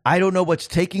 I don't know what's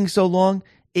taking so long.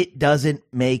 It doesn't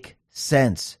make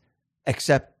sense,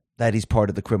 except that he's part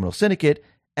of the criminal syndicate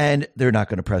and they're not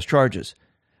going to press charges.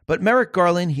 But Merrick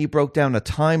Garland, he broke down a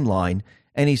timeline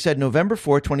and he said November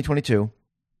 4th, 2022,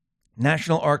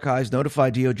 National Archives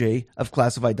notified DOJ of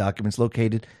classified documents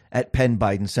located at Penn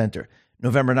Biden Center.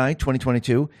 November 9th,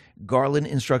 2022, Garland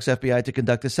instructs FBI to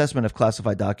conduct assessment of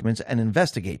classified documents and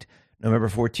investigate. November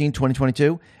 14th,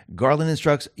 2022, Garland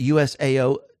instructs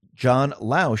USAO John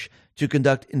Lausch to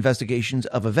conduct investigations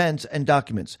of events and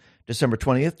documents. December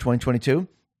 20th, 2022,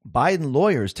 Biden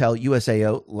lawyers tell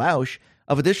USAO Lausch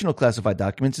of additional classified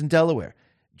documents in Delaware.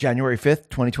 January 5th,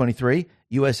 2023,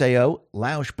 USAO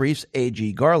Lausch briefs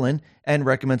AG Garland and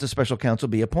recommends a special counsel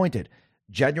be appointed.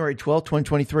 January 12th,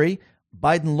 2023,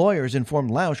 Biden lawyers inform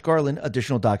Lausch Garland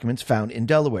additional documents found in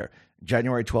Delaware.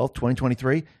 January 12th,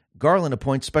 2023, Garland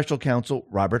appoints special counsel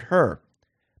Robert Hur.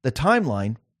 The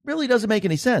timeline really doesn't make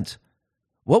any sense.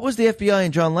 What was the FBI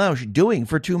and John Lausch doing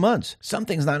for 2 months?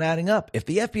 Something's not adding up. If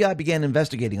the FBI began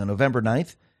investigating on November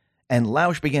 9th and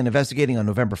Lausch began investigating on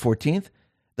November 14th,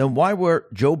 then why were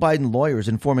Joe Biden lawyers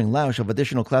informing Lausch of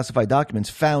additional classified documents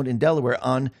found in Delaware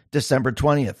on December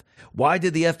 20th? Why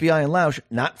did the FBI and Lausch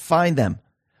not find them?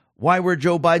 Why were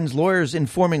Joe Biden's lawyers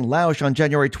informing Lausch on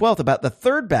January 12th about the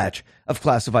third batch of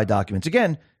classified documents?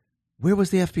 Again, where was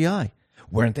the FBI?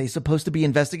 Weren't they supposed to be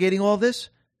investigating all this?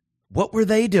 What were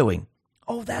they doing?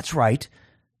 Oh, that's right.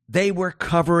 They were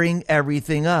covering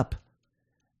everything up.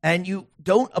 And you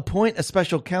don't appoint a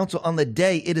special counsel on the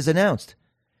day it is announced.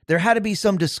 There had to be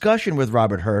some discussion with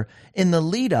Robert Hur in the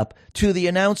lead up to the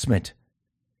announcement.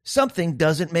 Something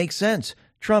doesn't make sense.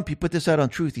 Trump, he put this out on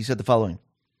Truth. He said the following.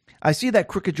 I see that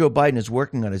crooked Joe Biden is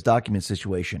working on his document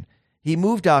situation. He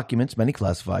moved documents, many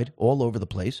classified, all over the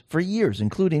place for years,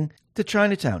 including to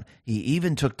Chinatown. He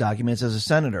even took documents as a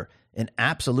senator, an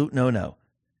absolute no-no.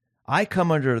 I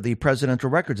come under the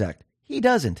Presidential Records Act. He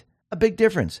doesn't. A big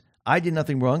difference. I did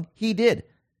nothing wrong. He did.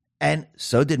 And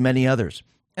so did many others.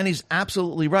 And he's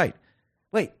absolutely right.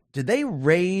 Wait, did they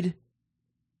raid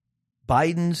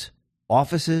Biden's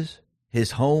offices,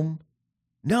 his home?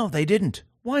 No, they didn't.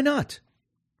 Why not?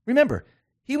 Remember,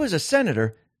 he was a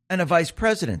senator and a vice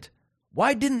president.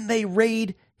 Why didn't they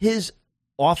raid his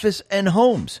office and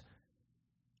homes?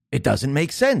 It doesn't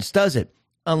make sense, does it?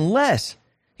 Unless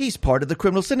he's part of the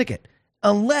criminal syndicate.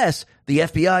 Unless the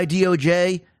FBI,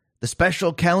 DOJ, the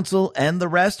special counsel, and the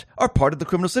rest are part of the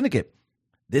criminal syndicate.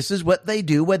 This is what they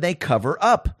do when they cover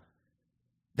up.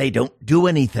 They don't do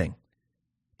anything.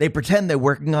 They pretend they're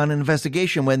working on an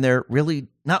investigation when they're really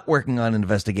not working on an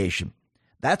investigation.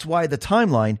 That's why the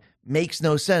timeline makes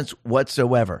no sense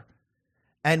whatsoever.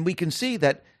 And we can see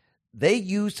that they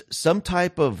used some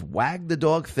type of wag the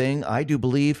dog thing, I do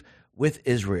believe, with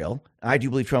Israel. I do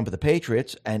believe Trump and the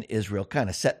Patriots and Israel kind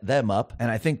of set them up.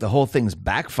 And I think the whole thing's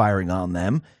backfiring on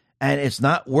them. And it's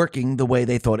not working the way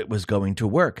they thought it was going to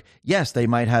work. Yes, they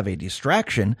might have a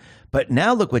distraction, but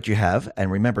now look what you have. And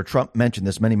remember, Trump mentioned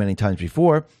this many, many times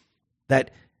before,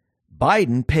 that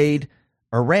Biden paid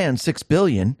Iran $6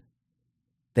 billion.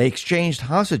 They exchanged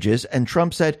hostages, and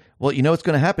Trump said, well, you know what's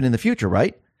going to happen in the future,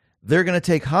 right? They're going to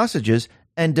take hostages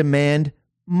and demand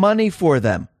money for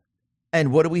them.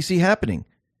 And what do we see happening?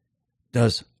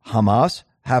 Does Hamas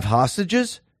have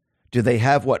hostages? Do they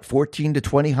have, 14 to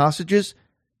 20 hostages?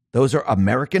 Those are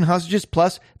American hostages,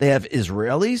 plus they have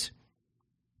Israelis.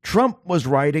 Trump was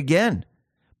right again.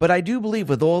 But I do believe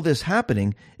with all this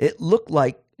happening, it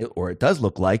does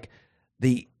look like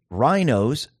the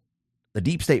rhinos, the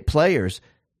deep state players,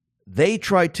 they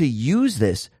tried to use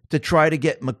this to try to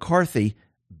get McCarthy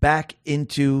back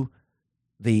into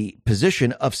the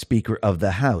position of Speaker of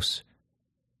the House.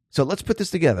 So let's put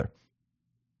this together.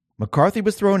 McCarthy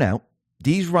was thrown out.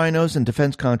 These rhinos and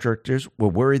defense contractors were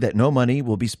worried that no money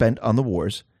will be spent on the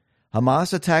wars.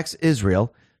 Hamas attacks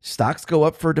Israel. Stocks go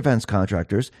up for defense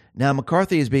contractors. Now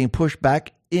McCarthy is being pushed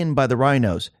back in by the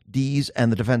rhinos, D's,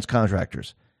 and the defense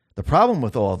contractors. The problem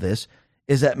with all this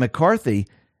is that McCarthy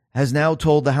has now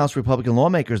told the House Republican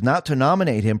lawmakers not to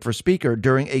nominate him for Speaker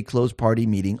during a closed party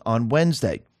meeting on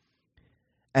Wednesday.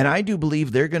 And I do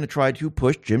believe they're going to try to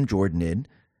push Jim Jordan in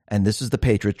and this is the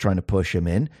Patriots trying to push him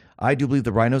in. I do believe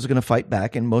the Rhinos are going to fight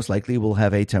back, and most likely will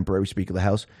have a temporary Speaker of the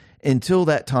House until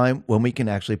that time when we can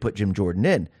actually put Jim Jordan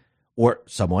in or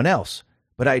someone else.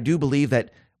 But I do believe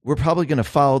that we're probably going to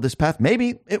follow this path.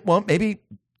 Maybe it won't. Maybe,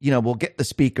 we'll get the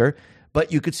Speaker.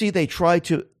 But you could see they try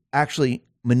to actually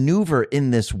maneuver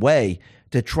in this way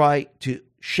to try to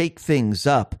shake things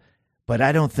up. But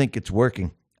I don't think it's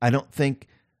working. I don't think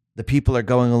the people are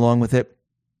going along with it.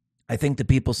 I think the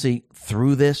people see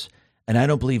through this. And I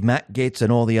don't believe Matt Gaetz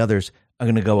and all the others are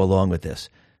going to go along with this.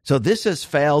 So this has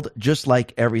failed just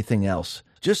like everything else.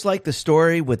 Just like the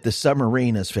story with the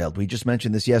submarine has failed. We just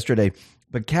mentioned this yesterday.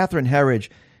 But Catherine Herridge,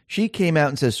 she came out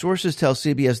and says, sources tell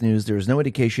CBS News there is no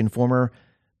indication former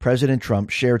President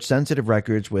Trump shared sensitive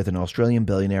records with an Australian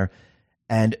billionaire,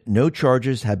 and no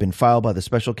charges have been filed by the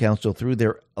special counsel through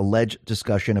their alleged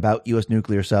discussion about U.S.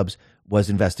 nuclear subs was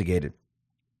investigated.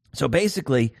 So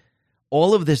basically,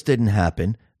 all of this didn't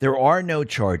happen. There are no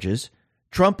charges.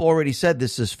 Trump already said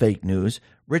this is fake news.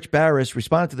 Rich Barris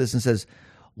responded to this and says,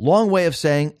 long way of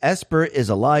saying Esper is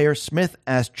a liar. Smith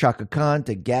asked Chaka Khan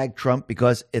to gag Trump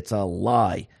because it's a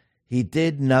lie. He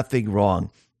did nothing wrong.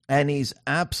 And he's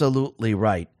absolutely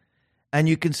right. And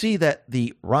you can see that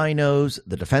the rhinos,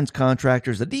 the defense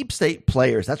contractors, the deep state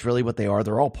players, that's really what they are.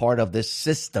 They're all part of this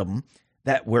system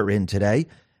that we're in today.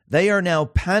 They are now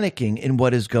panicking in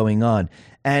what is going on.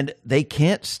 And they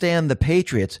can't stand the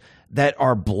Patriots that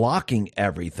are blocking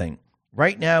everything.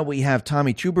 Right now, we have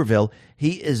Tommy Tuberville.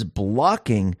 He is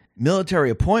blocking military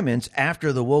appointments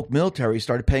after the woke military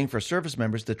started paying for service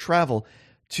members to travel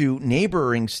to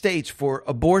neighboring states for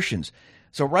abortions.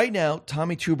 So right now,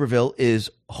 Tommy Tuberville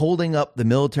is holding up the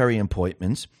military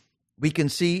appointments. We can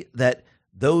see that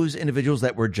those individuals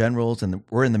that were generals and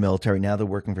were in the military, now they're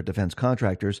working for defense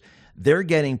contractors, they're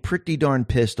getting pretty darn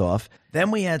pissed off.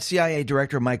 Then we had CIA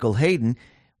Director Michael Hayden.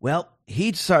 Well,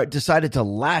 he decided to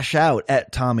lash out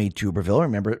at Tommy Tuberville.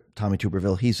 Remember, Tommy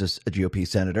Tuberville, he's a GOP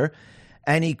senator.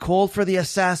 And he called for the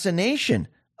assassination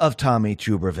of Tommy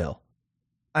Tuberville.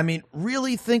 I mean,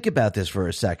 really think about this for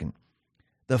a second.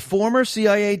 The former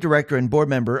CIA director and board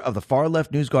member of the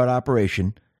far-left NewsGuard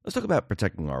operation. Let's talk about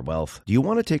protecting our wealth. Do you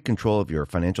want to take control of your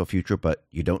financial future, but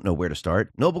you don't know where to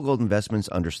start? Noble Gold Investments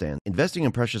understands. Investing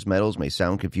in precious metals may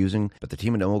sound confusing, but the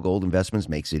team at Noble Gold Investments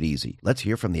makes it easy. Let's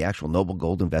hear from the actual Noble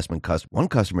Gold Investment customer. One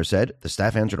customer said, the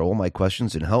staff answered all my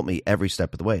questions and helped me every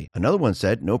step of the way. Another one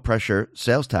said, no pressure,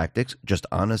 sales tactics, just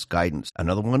honest guidance.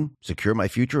 Another one, secure my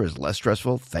future is less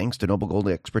stressful thanks to Noble Gold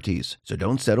expertise. So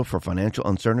don't settle for financial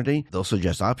uncertainty. They'll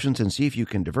suggest options and see if you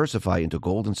can diversify into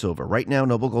gold and silver. Right now,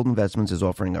 Noble Gold Investments is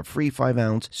offering a free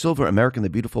 5-ounce silver American the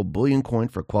Beautiful bullion coin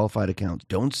for qualified accounts.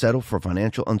 Don't settle for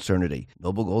financial uncertainty.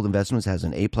 Noble Gold Investments has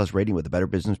an A+ rating with the Better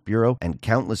Business Bureau and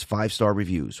countless 5-star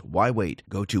reviews. Why wait?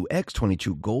 Go to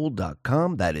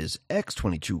x22gold.com. That is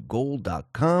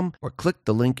x22gold.com, or click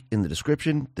the link in the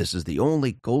description. This is the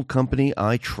only gold company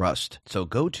I trust. So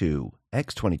go to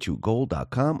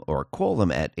x22gold.com or call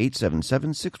them at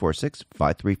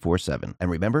 877-646-5347.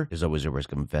 And remember, there's always a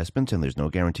risk of investments and there's no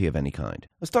guarantee of any kind.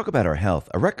 Let's talk about our health.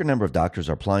 A record number of doctors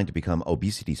are applying to become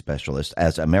obesity specialists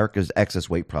as America's excess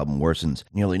weight problem worsens.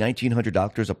 Nearly 1,900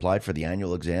 doctors applied for the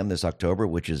annual exam this October,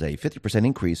 which is a 50%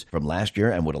 increase from last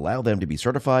year and would allow them to be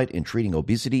certified in treating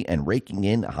obesity and raking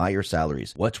in higher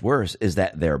salaries. What's worse is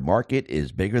that their market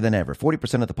is bigger than ever.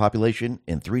 40% of the population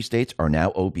in 3 states are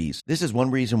now obese. This is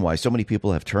one reason why so many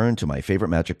people have turned to my favorite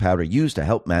magic powder used to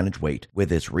help manage weight.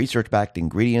 With its research-backed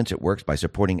ingredients, it works by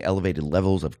supporting elevated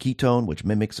levels of ketone, which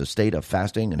mimics a state of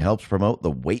fasting and helps promote the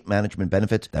weight management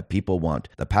benefits that people want.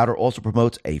 The powder also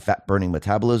promotes a fat-burning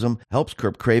metabolism, helps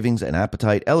curb cravings and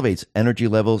appetite, elevates energy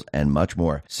levels, and much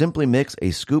more. Simply mix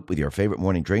a scoop with your favorite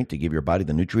morning drink to give your body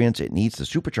the nutrients it needs to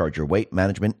supercharge your weight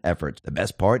management efforts. The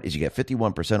best part is you get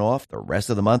 51% off the rest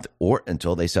of the month or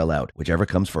until they sell out, whichever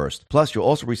comes first. Plus, you'll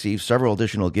also receive several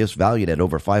additional gifts valued at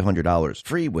over $500,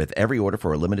 free with every order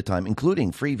for a limited time, including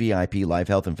free VIP live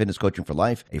health and fitness coaching for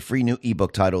life, a free new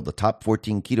ebook titled The Top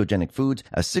 14 Ketogenic Foods,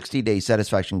 a 60-day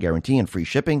satisfaction guarantee, and free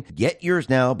shipping. Get yours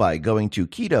now by going to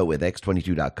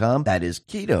ketowithx22.com. That is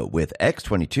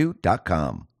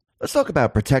ketowithx22.com. Let's talk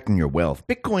about protecting your wealth.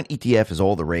 Bitcoin ETF is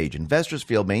all the rage. Investors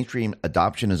feel mainstream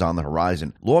adoption is on the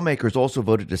horizon. Lawmakers also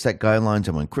voted to set guidelines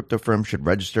on when crypto firms should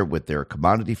register with their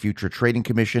Commodity Future Trading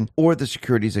Commission or the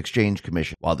Securities Exchange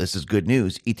Commission. While this is good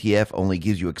news, ETF only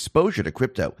gives you exposure to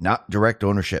crypto, not direct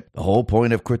ownership. The whole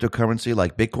point of cryptocurrency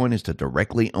like Bitcoin is to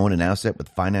directly own an asset with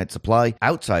finite supply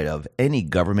outside of any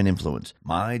government influence.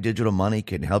 My Digital Money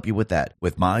can help you with that.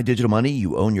 With My Digital Money,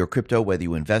 you own your crypto whether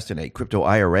you invest in a crypto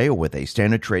IRA or with a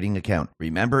standard trading trading account.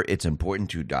 Remember, it's important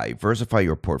to diversify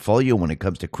your portfolio when it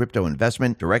comes to crypto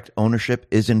investment. Direct ownership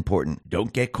is important.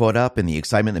 Don't get caught up in the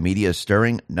excitement the media is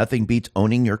stirring. Nothing beats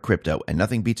owning your crypto, and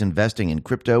nothing beats investing in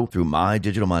crypto through My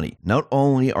Digital Money. Not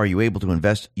only are you able to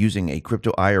invest using a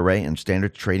crypto IRA and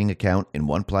standard trading account in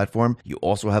one platform, you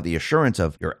also have the assurance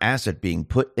of your asset being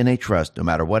put in a trust. No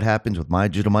matter what happens with My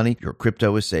Digital Money, your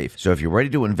crypto is safe. So if you're ready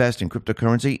to invest in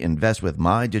cryptocurrency, invest with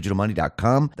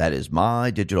MyDigitalMoney.com. That is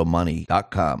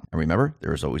MyDigitalMoney.com. And remember,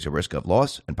 there is always a risk of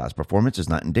loss, and past performance is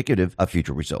not indicative of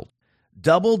future results.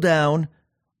 Double down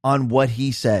on what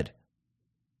he said.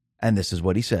 And this is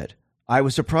what he said. I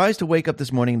was surprised to wake up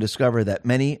this morning and discover that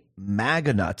many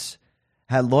MAGA nuts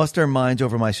had lost their minds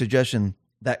over my suggestion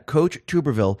that Coach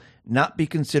Tuberville not be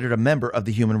considered a member of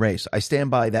the human race. I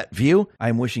stand by that view.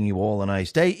 I'm wishing you all a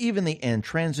nice day, even the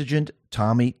intransigent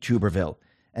Tommy Tuberville.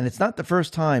 And it's not the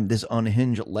first time this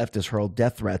unhinged leftist hurled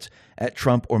death threats at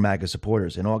Trump or MAGA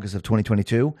supporters. In August of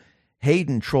 2022,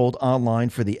 Hayden trolled online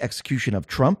for the execution of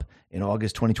Trump. In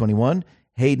August 2021,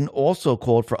 Hayden also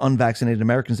called for unvaccinated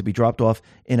Americans to be dropped off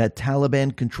in a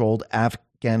Taliban-controlled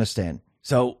Afghanistan.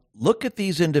 So look at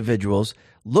these individuals.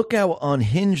 Look how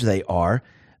unhinged they are.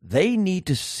 They need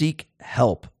to seek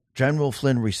help. General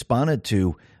Flynn responded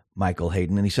to Michael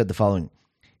Hayden, and he said the following.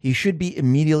 He should be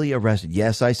immediately arrested.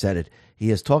 Yes, I said it. He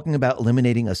is talking about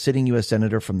eliminating a sitting U.S.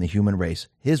 senator from the human race.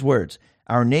 His words,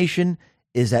 our nation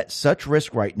is at such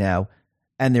risk right now,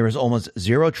 and there is almost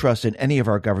zero trust in any of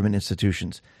our government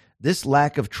institutions. This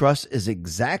lack of trust is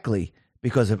exactly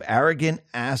because of arrogant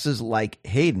asses like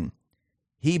Hayden.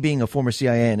 He, being a former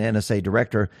CIA and NSA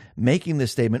director, making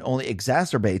this statement only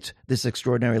exacerbates this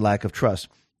extraordinary lack of trust.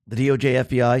 The DOJ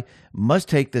FBI must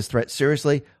take this threat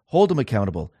seriously, hold them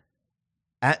accountable.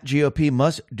 At GOP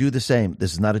must do the same.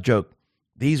 This is not a joke.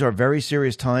 These are very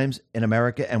serious times in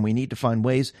America, and we need to find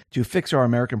ways to fix our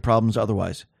American problems.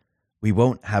 Otherwise, we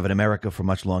won't have an America for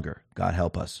much longer. God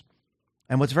help us.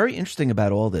 And what's very interesting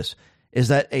about all this is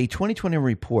that a 2020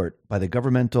 report by the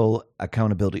Governmental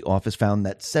Accountability Office found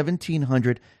that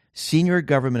 1,700 senior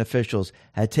government officials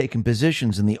had taken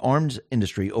positions in the arms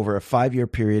industry over a 5-year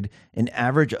period, an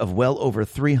average of well over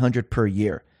 300 per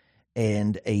year.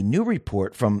 And a new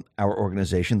report from our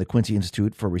organization, the Quincy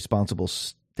Institute for Responsible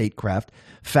Statecraft,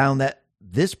 found that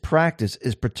this practice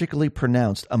is particularly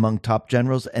pronounced among top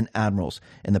generals and admirals.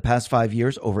 In the past 5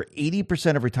 years, over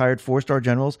 80% of retired 4-star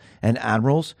generals and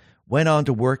admirals went on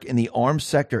to work in the arms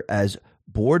sector as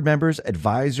board members,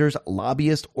 advisors,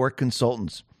 lobbyists, or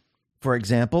consultants. For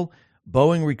example,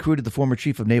 Boeing recruited the former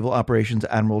Chief of Naval Operations,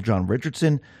 Admiral John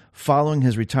Richardson, following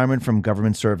his retirement from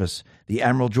government service. The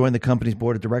admiral joined the company's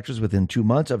board of directors within 2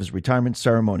 months of his retirement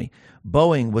ceremony.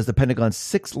 Boeing was the Pentagon's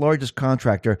 6th largest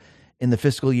contractor in the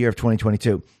fiscal year of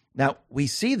 2022. Now, we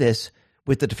see this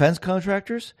with the defense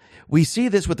contractors. We see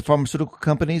this with the pharmaceutical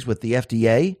companies, with the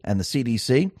FDA and the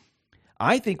CDC.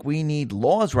 I think we need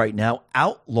laws right now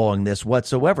outlawing this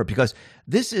whatsoever, because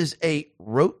this is a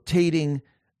rotating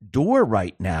door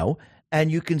right now,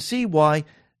 and you can see why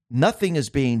nothing is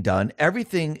being done.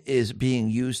 Everything is being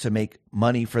used to make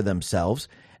money for themselves,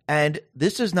 and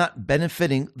this is not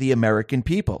benefiting the American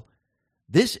people.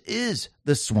 This is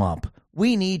the swamp.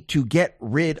 We need to get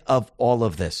rid of all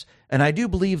of this. And I do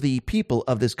believe the people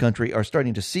of this country are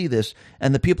starting to see this,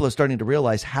 and the people are starting to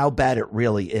realize how bad it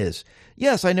really is.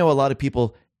 Yes, I know a lot of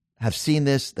people have seen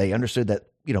this. They understood that,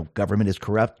 government is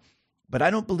corrupt. But I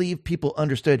don't believe people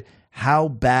understood how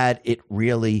bad it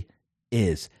really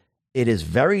is. It is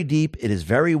very deep. It is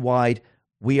very wide.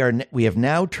 We have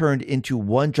now turned into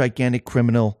one gigantic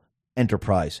criminal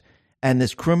enterprise. And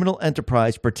this criminal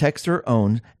enterprise protects their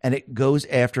own, and it goes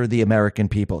after the American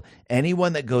people.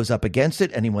 Anyone that goes up against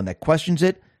it, anyone that questions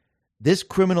it, this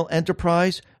criminal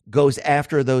enterprise goes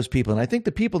after those people. And I think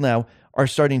the people now are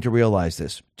starting to realize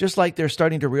this. Just like they're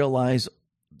starting to realize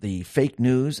the fake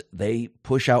news, they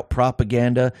push out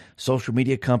propaganda, social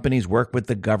media companies work with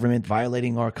the government,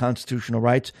 violating our constitutional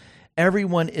rights.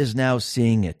 Everyone is now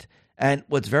seeing it. And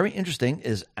what's very interesting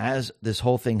is as this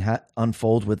whole thing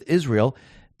unfolds with Israel,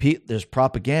 there's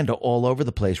propaganda all over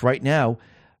the place. Right now,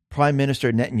 Prime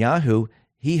Minister Netanyahu,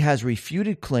 he has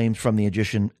refuted claims from the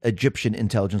Egyptian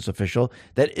intelligence official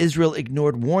that Israel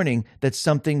ignored warning that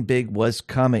something big was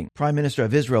coming. Prime Minister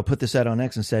of Israel put this out on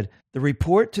X and said, the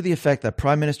report to the effect that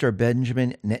Prime Minister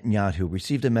Benjamin Netanyahu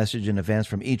received a message in advance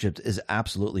from Egypt is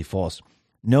absolutely false.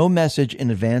 No message in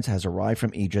advance has arrived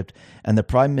from Egypt, and the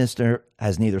Prime Minister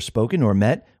has neither spoken nor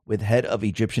met with head of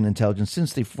Egyptian intelligence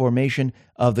since the formation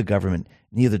of the government,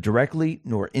 neither directly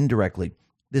nor indirectly.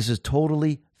 This is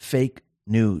totally fake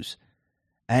news.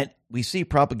 And we see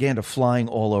propaganda flying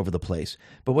all over the place.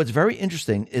 But what's very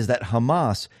interesting is that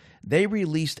Hamas, they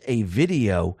released a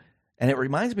video, and it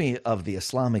reminds me of the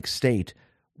Islamic State,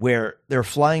 where they're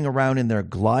flying around in their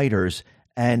gliders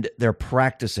and they're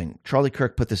practicing. Charlie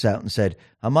Kirk put this out and said,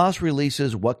 Hamas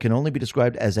releases what can only be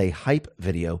described as a hype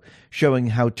video showing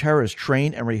how terrorists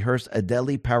train and rehearse a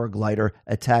deadly paraglider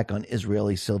attack on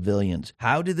Israeli civilians.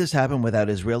 How did this happen without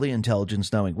Israeli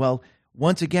intelligence knowing? Well,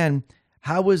 once again,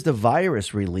 how was the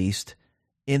virus released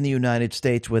in the United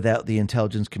States without the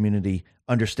intelligence community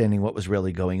understanding what was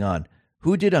really going on?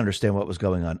 Who did understand what was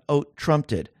going on? Oh, Trump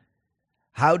did.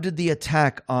 How did the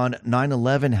attack on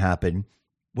 9/11 happen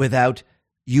without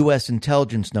U.S.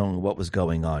 intelligence knowing what was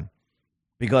going on?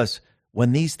 Because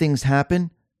when these things happen,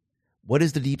 what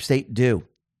does the deep state do?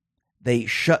 They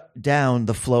shut down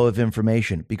the flow of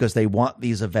information because they want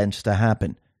these events to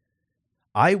happen.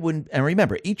 And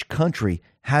remember, each country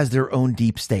has their own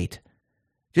deep state.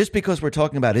 Just because we're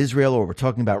talking about Israel or we're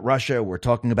talking about Russia, or we're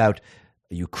talking about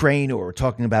Ukraine, or we're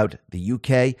talking about the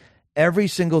UK, every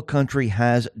single country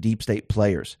has deep state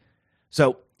players.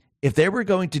 So if they were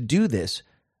going to do this,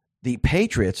 the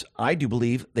Patriots, I do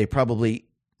believe they probably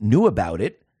knew about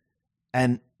it.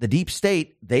 And the deep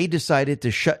state, they decided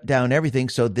to shut down everything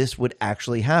so this would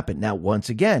actually happen. Now, once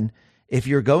again, if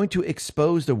you're going to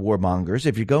expose the warmongers,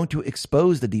 if you're going to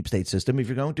expose the deep state system, if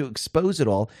you're going to expose it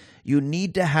all, you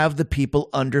need to have the people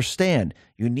understand.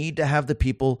 You need to have the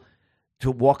people to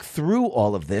walk through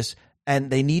all of this, and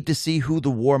they need to see who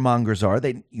the warmongers are.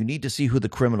 You need to see who the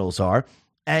criminals are,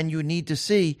 and you need to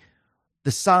see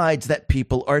the sides that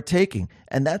people are taking.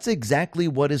 And that's exactly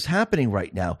what is happening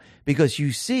right now, because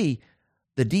you see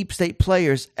the deep state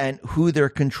players and who they're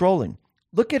controlling.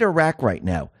 Look at Iraq right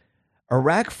now.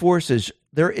 Iraq forces,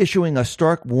 they're issuing a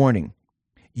stark warning.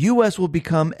 U.S. will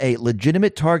become a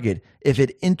legitimate target if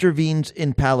it intervenes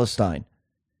in Palestine.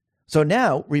 So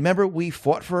now, remember, we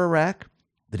fought for Iraq,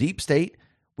 the deep state.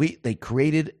 They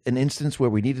created an instance where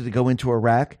we needed to go into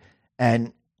Iraq,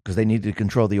 and because they needed to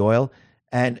control the oil,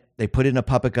 and they put in a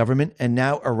puppet government, and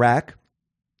now Iraq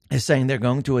is saying they're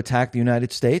going to attack the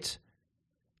United States.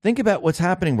 Think about what's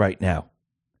happening right now.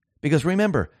 Because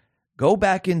remember, go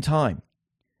back in time.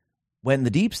 When the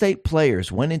deep state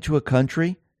players went into a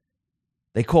country,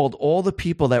 they called all the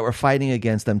people that were fighting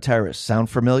against them terrorists. Sound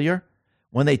familiar?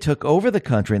 When they took over the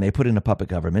country and they put in a puppet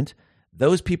government,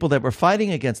 those people that were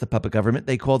fighting against the puppet government,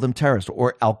 they called them terrorists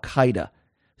or Al-Qaeda.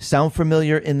 Sound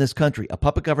familiar in this country? A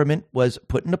puppet government was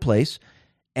put into place.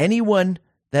 Anyone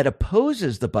that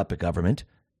opposes the puppet government,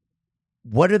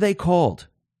 what are they called?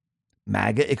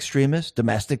 MAGA extremists,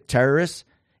 domestic terrorists?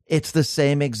 It's the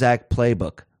same exact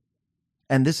playbook.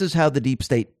 And this is how the deep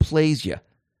state plays you.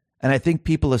 And I think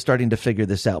people are starting to figure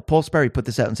this out. Paul Sperry put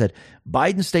this out and said,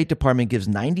 Biden's State Department gives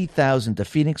 $90,000 to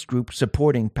Phoenix Group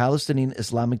supporting Palestinian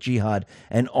Islamic Jihad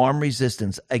and armed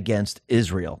resistance against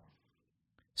Israel.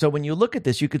 So when you look at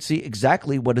this, you could see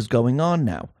exactly what is going on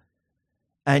now.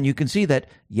 And you can see that,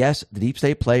 yes, the deep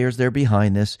state players, they're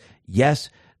behind this. Yes,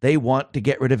 they want to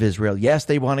get rid of Israel. Yes,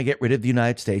 they want to get rid of the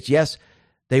United States. Yes,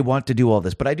 they want to do all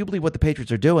this. But I do believe what the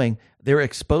Patriots are doing, they're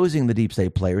exposing the deep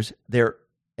state players. They're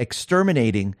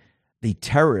exterminating the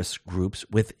terrorist groups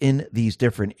within these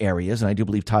different areas. And I do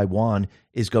believe Taiwan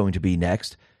is going to be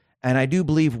next. And I do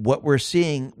believe what we're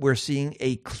seeing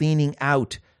a cleaning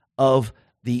out of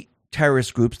the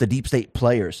terrorist groups, the deep state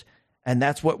players. And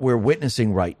that's what we're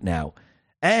witnessing right now.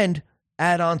 And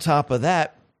add on top of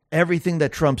that, everything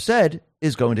that Trump said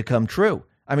is going to come true.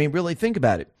 I mean, really think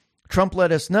about it. Trump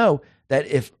let us know that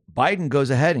if Biden goes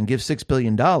ahead and gives $6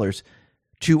 billion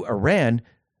to Iran,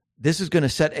 this is going to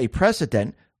set a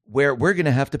precedent where we're going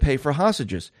to have to pay for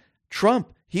hostages.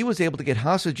 Trump, he was able to get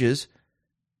hostages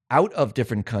out of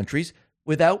different countries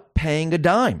without paying a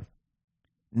dime.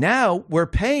 Now we're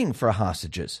paying for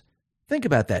hostages. Think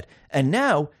about that. And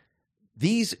now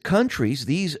these countries,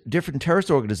 these different terrorist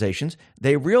organizations,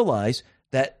 they realize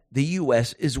that the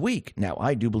U.S. is weak. Now,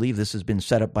 I do believe this has been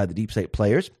set up by the deep state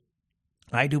players.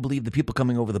 I do believe the people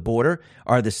coming over the border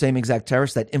are the same exact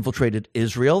terrorists that infiltrated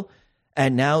Israel.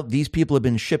 And now these people have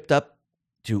been shipped up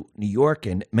to New York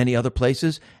and many other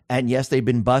places. And yes, they've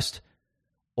been bussed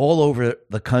all over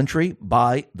the country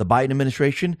by the Biden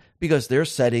administration because they're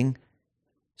setting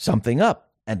something up.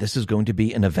 And this is going to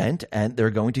be an event, and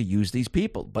they're going to use these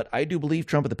people. But I do believe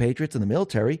Trump and the Patriots and the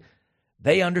military,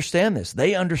 they understand this.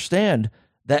 They understand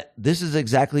that this is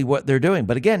exactly what they're doing.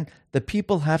 But again, the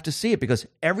people have to see it because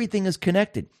everything is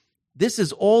connected. This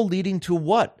is all leading to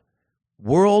what?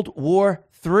 World War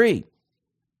III.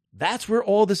 That's where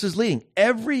all this is leading.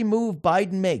 Every move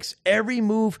Biden makes, every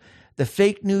move the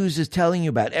fake news is telling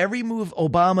you about, every move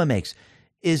Obama makes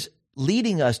is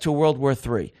leading us to World War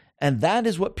III. And that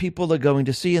is what people are going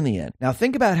to see in the end. Now,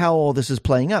 think about how all this is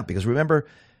playing out, because remember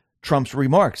Trump's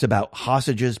remarks about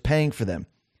hostages paying for them.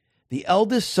 The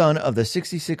eldest son of the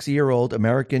 66-year-old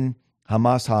American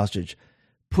Hamas hostage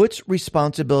puts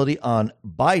responsibility on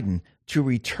Biden to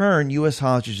return U.S.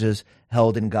 hostages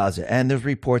held in Gaza. And there's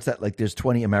reports that there's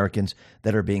 20 Americans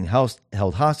that are being held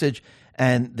hostage,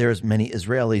 and there's many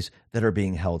Israelis that are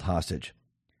being held hostage.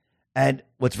 And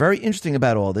what's very interesting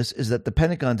about all this is that the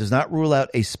Pentagon does not rule out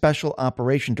a special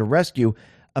operation to rescue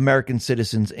American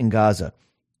citizens in Gaza.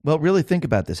 Well, really think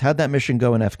about this. How'd that mission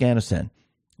go in Afghanistan?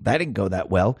 That didn't go that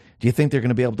well. Do you think they're going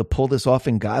to be able to pull this off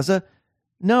in Gaza?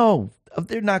 No,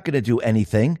 they're not going to do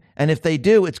anything. And if they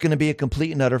do, it's going to be a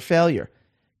complete and utter failure.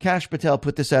 Kash Patel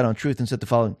put this out on Truth and said the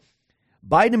following: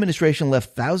 Biden administration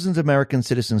left thousands of American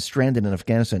citizens stranded in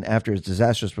Afghanistan after its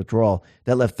disastrous withdrawal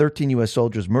that left 13 U.S.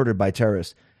 soldiers murdered by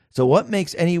terrorists. So what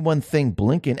makes anyone think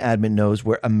Blinken admin knows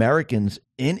where Americans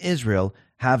in Israel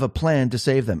have a plan to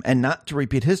save them and not to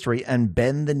repeat history and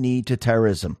bend the knee to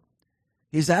terrorism?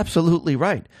 He's absolutely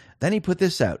right. Then he put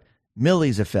this out.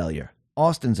 Milley's a failure.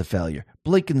 Austin's a failure.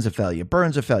 Blinken's a failure.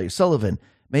 Burns a failure. Sullivan,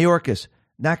 Mayorkas,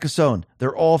 Nakasone,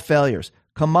 they're all failures.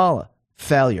 Kamala,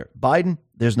 failure. Biden,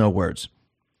 there's no words.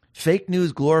 Fake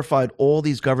news glorified all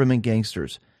these government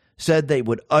gangsters, said they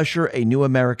would usher a new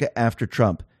America after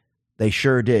Trump. They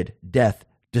sure did. Death,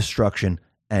 destruction,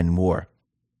 and more.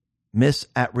 Miss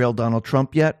at real Donald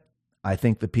Trump yet? I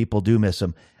think the people do miss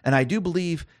him. And I do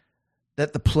believe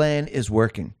that the plan is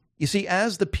working. You see,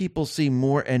 as the people see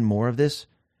more and more of this,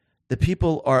 the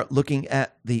people are looking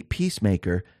at the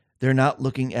peacemaker. They're not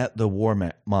looking at the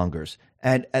warmongers.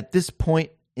 And at this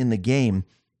point in the game,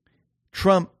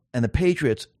 Trump and the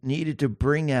Patriots needed to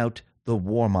bring out the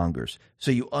warmongers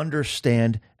so you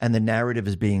understand and the narrative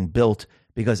is being built.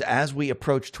 Because as we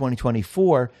approach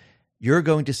 2024, you're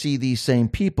going to see these same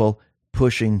people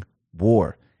pushing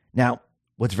war. Now,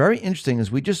 what's very interesting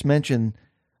is we just mentioned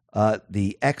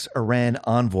the ex-Iran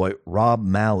envoy, Rob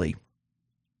Malley.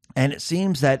 And it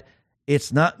seems that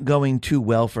it's not going too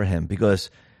well for him because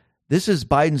this is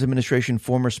Biden's administration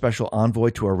former special envoy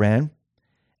to Iran.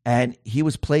 And he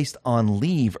was placed on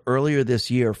leave earlier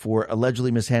this year for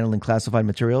allegedly mishandling classified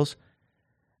materials.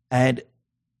 And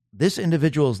this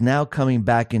individual is now coming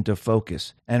back into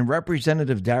focus. And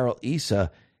Representative Darrell Issa,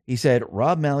 he said,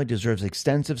 Rob Malley deserves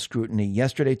extensive scrutiny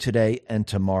yesterday, today, and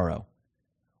tomorrow.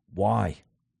 Why?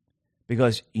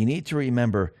 Because you need to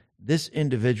remember this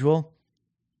individual,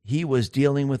 he was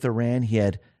dealing with Iran. He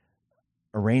had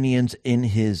Iranians in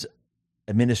his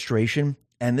administration,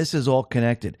 and this is all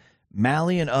connected.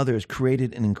 Malley and others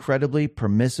created an incredibly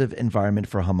permissive environment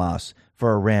for Hamas,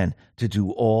 for Iran, to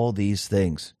do all these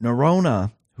things.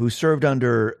 Noronha, who served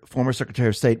under former Secretary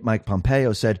of State Mike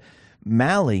Pompeo, said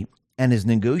Malley and his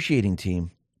negotiating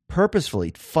team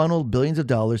purposefully funneled billions of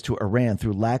dollars to Iran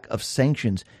through lack of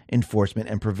sanctions enforcement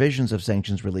and provisions of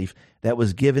sanctions relief that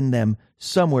was given them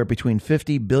somewhere between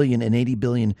 $50 billion and $80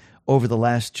 billion over the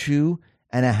last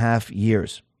 2.5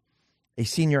 years. A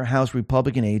senior House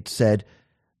Republican aide said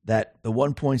that the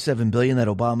 $1.7 billion that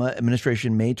Obama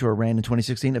administration made to Iran in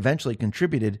 2016 eventually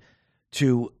contributed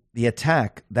to the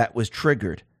attack that was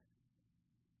triggered.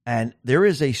 And there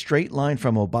is a straight line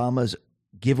from Obama's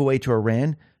giveaway to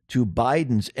Iran to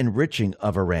Biden's enriching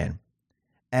of Iran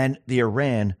and the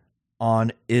Iran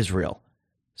on Israel.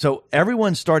 So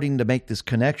everyone's starting to make this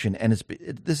connection, and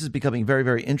this is becoming very,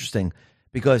 very interesting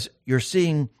because you're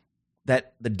seeing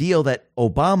that the deal that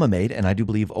Obama made, and I do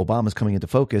believe Obama's coming into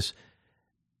focus,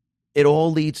 it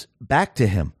all leads back to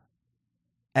him.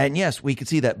 And yes, we can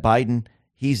see that Biden,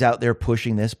 he's out there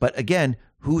pushing this. But again,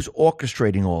 who's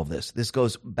orchestrating all of this? This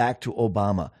goes back to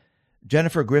Obama.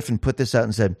 Jennifer Griffin put this out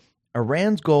and said,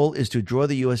 Iran's goal is to draw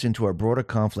the U.S. into a broader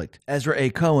conflict. Ezra A.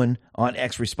 Cohen on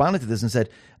X responded to this and said,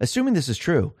 assuming this is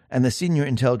true and the senior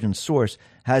intelligence source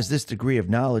has this degree of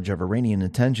knowledge of Iranian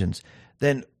intentions,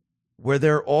 then were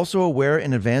they also aware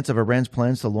in advance of Iran's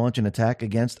plans to launch an attack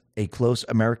against a close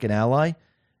American ally?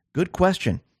 Good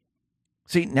question.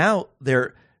 See, now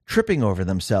they're tripping over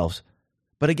themselves.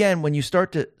 But again, when you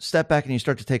start to step back and you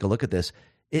start to take a look at this,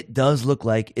 it does look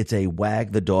like it's a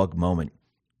wag the dog moment.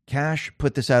 Kash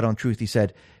put this out on Truth. He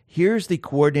said, here's the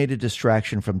coordinated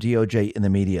distraction from DOJ in the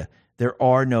media. There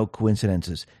are no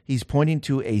coincidences. He's pointing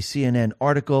to a CNN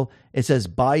article. It says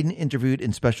Biden interviewed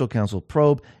in special counsel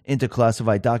probe into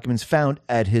classified documents found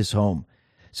at his home.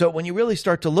 So when you really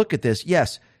start to look at this,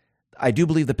 yes, I do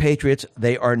believe the Patriots,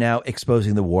 they are now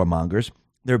exposing the warmongers.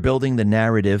 They're building the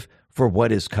narrative for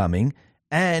what is coming.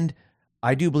 And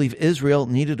I do believe Israel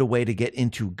needed a way to get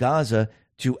into Gaza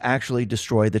to actually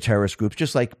destroy the terrorist groups,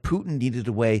 just like Putin needed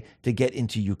a way to get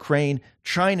into Ukraine.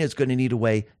 China is going to need a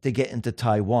way to get into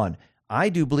Taiwan. I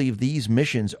do believe these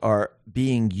missions are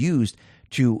being used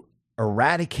to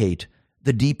eradicate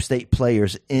the deep state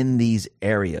players in these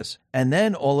areas. And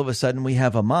then all of a sudden we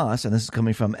have Hamas, and this is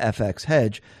coming from FX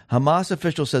Hedge. Hamas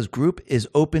official says group is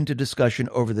open to discussion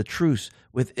over the truce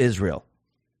with Israel.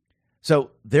 So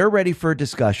they're ready for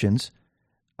discussions.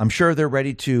 I'm sure they're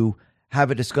ready to have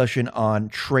a discussion on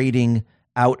trading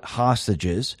out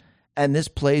hostages. And this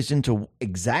plays into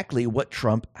exactly what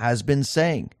Trump has been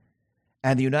saying.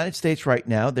 And the United States right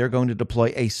now, they're going to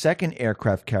deploy a second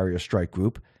aircraft carrier strike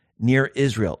group near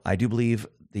Israel. I do believe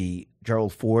the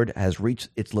Gerald Ford has reached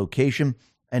its location,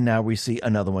 and now we see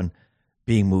another one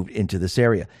being moved into this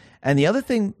area. And the other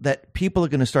thing that people are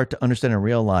going to start to understand and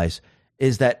realize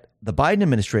is that the Biden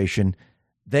administration,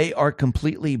 they are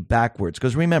completely backwards.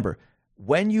 Because remember,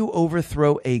 when you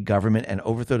overthrow a government and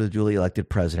overthrow the duly elected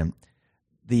president,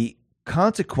 the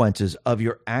consequences of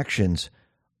your actions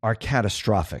are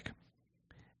catastrophic.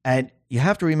 And you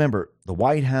have to remember, the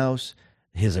White House,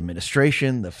 his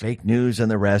administration, the fake news,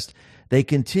 and the rest, they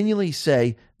continually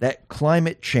say that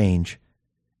climate change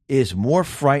is more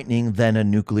frightening than a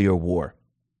nuclear war.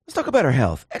 Let's talk about our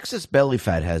health. Excess belly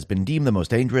fat has been deemed the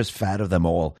most dangerous fat of them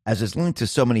all, as it's linked to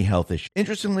so many health issues.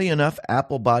 Interestingly enough,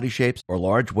 apple body shapes or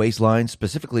large waistlines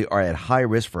specifically are at higher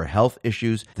risk for health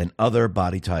issues than other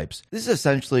body types. This is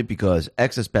essentially because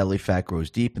excess belly fat grows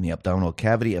deep in the abdominal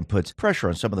cavity and puts pressure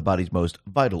on some of the body's most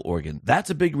vital organs. That's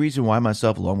a big reason why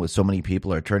myself, along with so many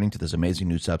people, are turning to this amazing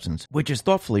new substance, which is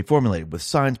thoughtfully formulated with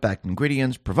science-backed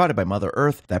ingredients provided by Mother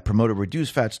Earth that promote a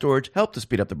reduced fat storage, help to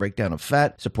speed up the breakdown of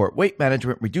fat, support weight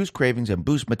management, reduce cravings, and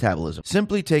boost metabolism.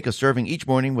 Simply take a serving each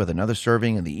morning with another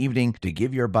serving in the evening to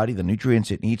give your body the nutrients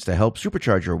it needs to help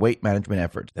supercharge your weight management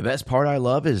efforts. The best part I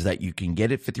love is that you can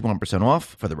get it 51%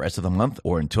 off for the rest of the month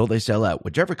or until they sell out,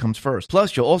 whichever comes first.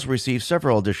 Plus, you'll also receive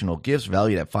several additional gifts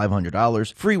valued at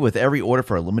 $500, free with every order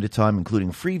for a limited time,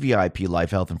 including free VIP life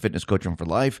health and fitness coaching for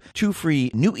life, 2 free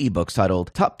new ebooks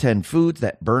titled Top 10 Foods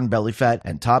That Burn Belly Fat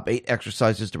and Top 8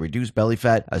 Exercises to Reduce Belly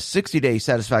Fat, a 60-day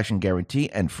satisfaction guarantee,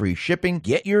 and free shipping.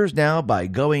 Get yours now by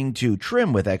going to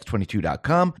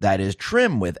trimwithx22.com. That is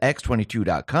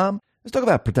trimwithx22.com. Let's talk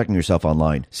about protecting yourself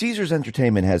online. Caesars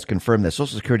Entertainment has confirmed that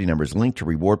Social Security numbers linked to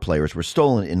reward players were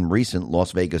stolen in recent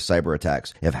Las Vegas cyber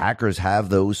attacks. If hackers have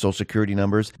those Social Security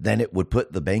numbers, then it would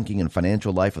put the banking and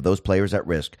financial life of those players at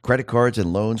risk. Credit cards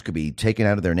and loans could be taken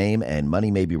out of their name and money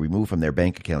may be removed from their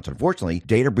bank accounts. Unfortunately,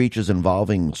 data breaches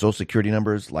involving Social Security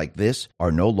numbers like this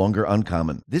are no longer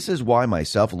uncommon. This is why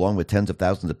myself, along with tens of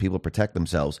thousands of people, protect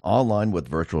themselves online with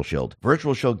Virtual Shield.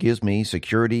 Virtual Shield gives me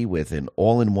security with an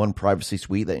all-in-one privacy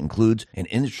suite that includes an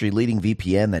industry-leading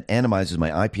VPN that anonymizes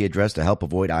my IP address to help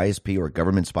avoid ISP or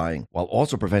government spying, while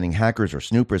also preventing hackers or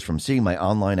snoopers from seeing my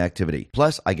online activity.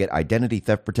 Plus, I get identity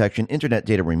theft protection, internet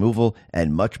data removal,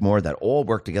 and much more that all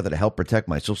work together to help protect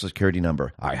my Social Security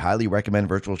number. I highly recommend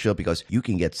Virtual Shield because you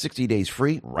can get 60 days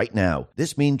free right now.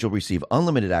 This means you'll receive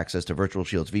unlimited access to Virtual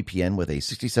Shield's VPN with a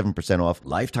 67% off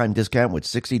lifetime discount with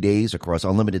 60 days across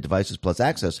unlimited devices, plus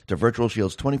access to Virtual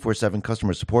Shield's 24/7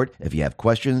 customer support if you have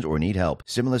questions or need help.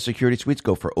 Similar security suites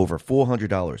go for over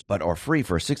 $400, but are free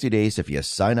for 60 days if you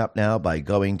sign up now by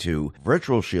going to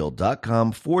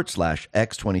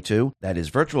virtualshield.com/X22. That is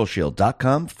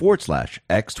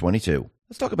virtualshield.com/X22.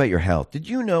 Let's talk about your health. Did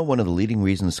you know one of the leading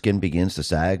reasons skin begins to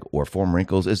sag or form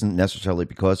wrinkles isn't necessarily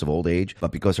because of old age,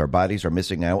 but because our bodies are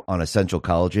missing out on essential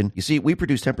collagen? You see, we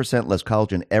produce 10% less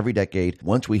collagen every decade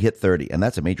once we hit 30, and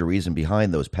that's a major reason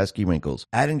behind those pesky wrinkles.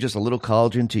 Adding just a little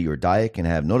collagen to your diet can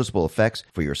have noticeable effects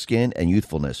for your skin and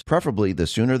youthfulness. Preferably, the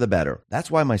sooner the better.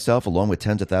 That's why myself, along with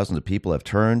tens of thousands of people, have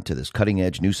turned to this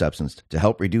cutting-edge new substance to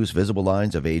help reduce visible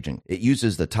lines of aging. It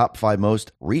uses the top 5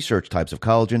 most researched types of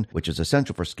collagen, which is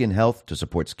essential for skin health to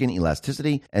support skin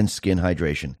elasticity and skin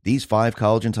hydration. These 5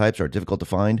 collagen types are difficult to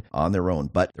find on their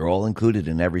own, but they're all included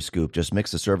in every scoop. Just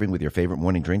mix the serving with your favorite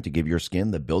morning drink to give your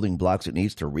skin the building blocks it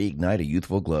needs to reignite a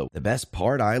youthful glow. The best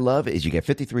part I love is you get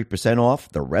 53% off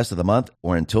the rest of the month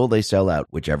or until they sell out,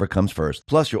 whichever comes first.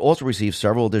 Plus, you'll also receive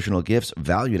several additional gifts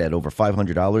valued at over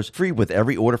 $500, free with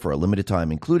every order for a limited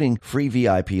time, including free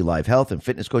VIP live health and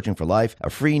fitness coaching for life,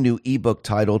 a free new ebook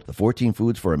titled The 14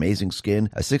 Foods for Amazing Skin,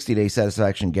 a 60-day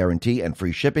satisfaction guarantee, and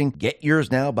free shipping. Get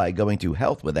yours now by going to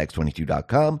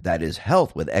healthwithx22.com. That is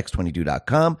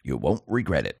healthwithx22.com. You won't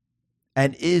regret it.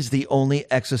 And is the only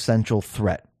existential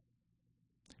threat.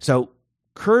 So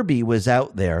Kirby was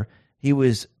out there. He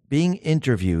was being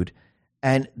interviewed,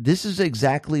 and this is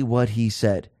exactly what he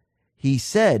said. He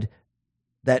said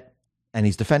that, and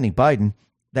he's defending Biden,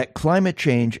 that climate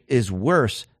change is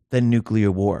worse than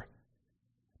nuclear war.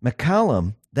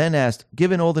 McCallum then asked,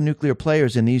 given all the nuclear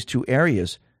players in these two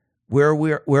areas, where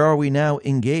are we now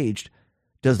engaged?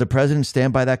 Does the president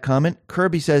stand by that comment?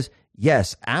 Kirby says,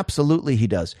 yes, absolutely he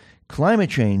does. Climate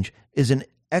change is an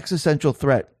existential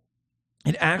threat.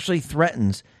 It actually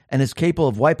threatens and is capable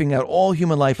of wiping out all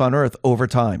human life on Earth over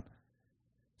time.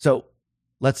 So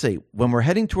let's see, when we're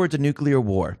heading towards a nuclear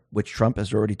war, which Trump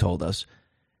has already told us,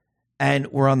 and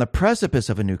we're on the precipice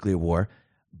of a nuclear war,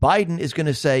 Biden is going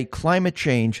to say climate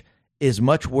change is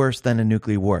much worse than a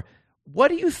nuclear war. What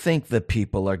do you think the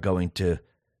people are going to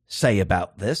say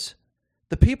about this?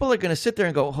 The people are going to sit there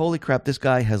and go, holy crap, this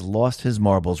guy has lost his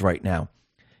marbles right now.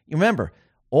 You remember,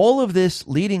 all of this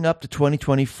leading up to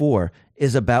 2024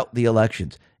 is about the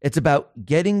elections. It's about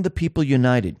getting the people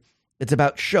united. It's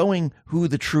about showing who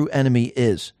the true enemy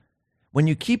is. When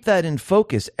you keep that in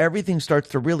focus, everything starts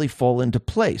to really fall into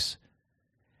place.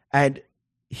 And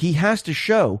he has to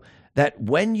show that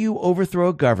when you overthrow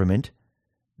a government,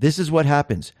 this is what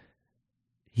happens.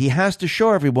 He has to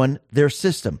show everyone their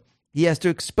system. He has to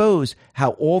expose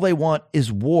how all they want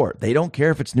is war. They don't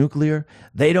care if it's nuclear.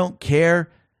 They don't care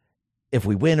if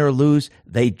we win or lose.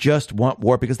 They just want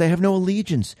war because they have no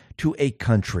allegiance to a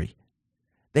country.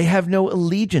 They have no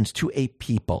allegiance to a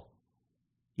people.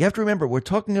 You have to remember, we're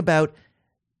talking about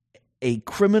a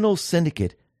criminal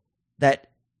syndicate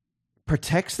that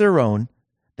protects their own,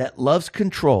 that loves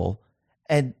control,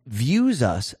 and views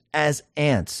us as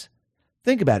ants.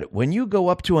 Think about it. When you go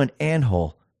up to an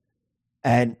anthole,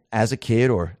 and as a kid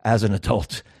or as an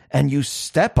adult, and you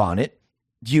step on it,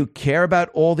 do you care about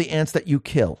all the ants that you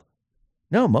kill?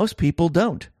 No, most people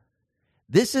don't.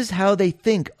 This is how they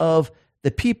think of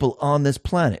the people on this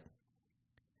planet.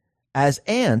 As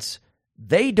ants,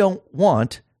 they don't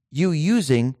want you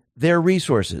using their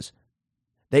resources.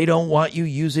 They don't want you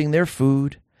using their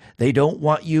food. They don't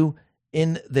want you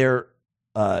in their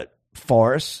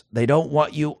forests. They don't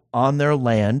want you on their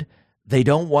land. They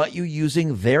don't want you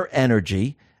using their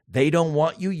energy. They don't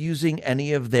want you using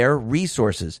any of their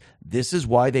resources. This is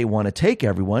why they want to take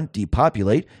everyone,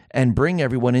 depopulate, and bring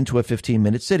everyone into a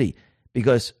 15-minute city,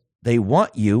 because they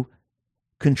want you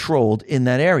controlled in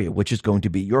that area, which is going to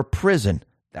be your prison.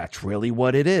 That's really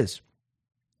what it is.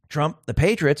 Trump, the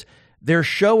Patriots, they're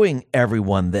showing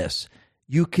everyone this.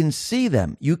 You can see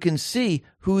them. You can see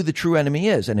who the true enemy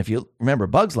is. And if you remember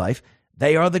Bug's Life,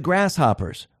 they are the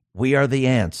grasshoppers. We are the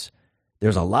ants.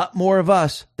 There's a lot more of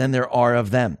us than there are of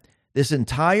them. This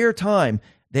entire time,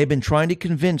 they've been trying to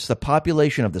convince the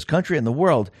population of this country and the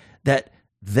world that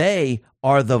they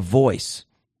are the voice.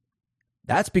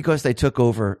 That's because they took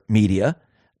over media.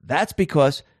 That's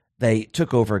because they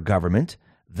took over government.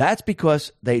 That's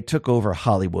because they took over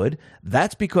Hollywood.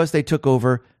 That's because they took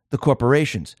over the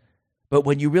corporations. But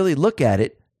when you really look at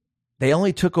it, they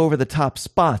only took over the top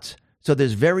spots. So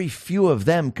there's very few of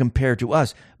them compared to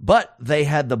us. But they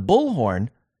had the bullhorn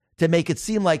to make it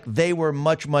seem like they were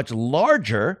much, much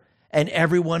larger, and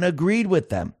everyone agreed with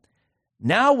them.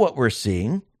 Now what we're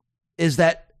seeing is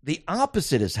that the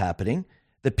opposite is happening.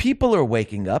 The people are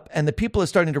waking up, and the people are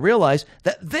starting to realize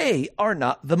that they are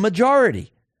not the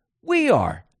majority. We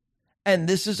are. And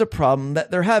this is a problem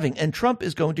that they're having. And Trump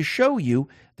is going to show you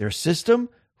their system,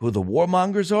 who the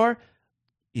warmongers are.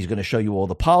 He's going to show you all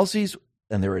the policies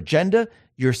and their agenda.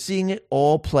 You're seeing it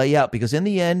all play out because in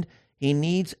the end, he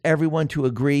needs everyone to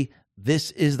agree this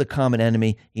is the common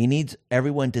enemy. He needs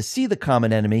everyone to see the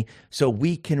common enemy so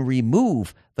we can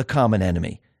remove the common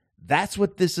enemy. That's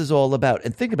what this is all about.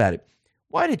 And think about it.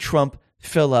 Why did Trump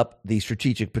fill up the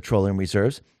strategic petroleum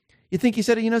reserves? You think he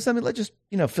said, something, let's just,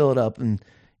 fill it up and,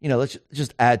 let's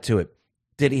just add to it.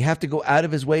 Did he have to go out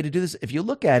of his way to do this? If you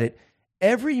look at it,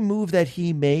 every move that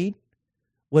he made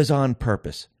was on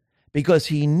purpose because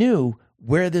he knew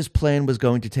where this plan was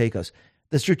going to take us.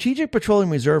 The Strategic Petroleum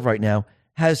Reserve right now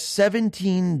has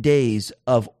 17 days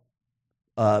of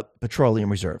petroleum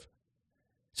reserve.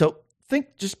 So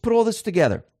just put all this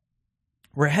together.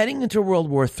 We're heading into World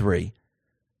War III.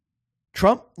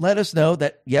 Trump let us know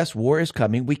that, yes, war is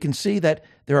coming. We can see that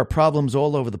there are problems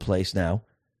all over the place now.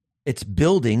 It's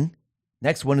building.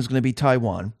 Next one is going to be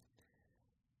Taiwan.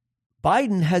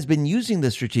 Biden has been using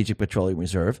the Strategic Petroleum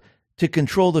Reserve to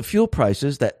control the fuel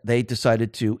prices that they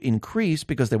decided to increase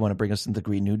because they want to bring us into the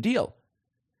Green New Deal.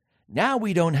 Now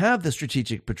we don't have the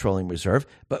Strategic Petroleum Reserve,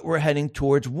 but we're heading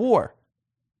towards war.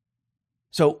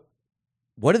 So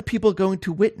what are the people going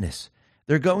to witness?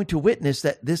 They're going to witness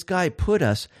that this guy put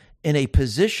us in a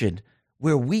position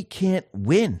where we can't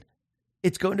win.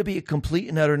 It's going to be a complete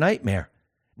and utter nightmare.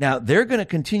 Now, they're going to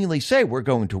continually say we're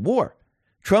going to war.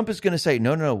 Trump is going to say,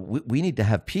 no, we need to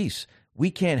have peace.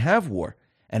 We can't have war.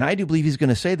 And I do believe he's going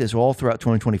to say this all throughout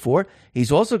 2024.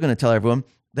 He's also going to tell everyone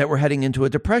that we're heading into a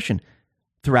depression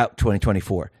throughout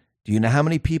 2024. Do you know how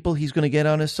many people he's going to get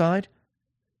on his side?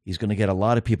 He's going to get a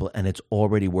lot of people, and it's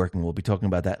already working. We'll be talking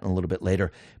about that in a little bit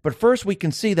later. But first, we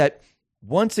can see that,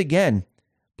 once again,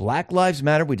 Black Lives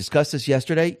Matter, we discussed this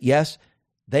yesterday. Yes,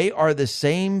 they are the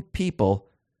same people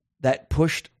that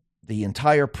pushed the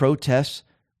entire protests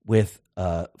with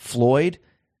Floyd.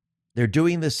 They're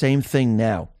doing the same thing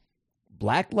now.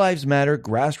 Black Lives Matter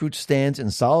grassroots stands in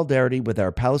solidarity with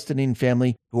our Palestinian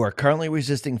family who are currently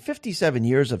resisting 57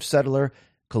 years of settler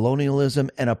colonialism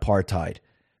and apartheid.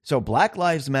 So Black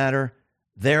Lives Matter,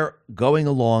 they're going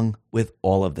along with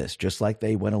all of this, just like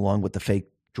they went along with the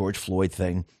fake George Floyd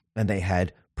thing and they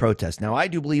had protests. Now, I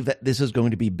do believe that this is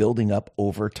going to be building up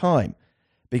over time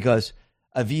because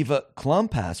Aviva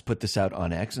Klumpas put this out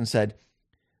on X and said,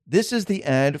 this is the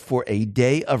ad for a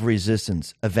Day of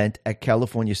Resistance event at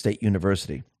California State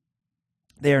University.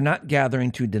 They are not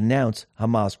gathering to denounce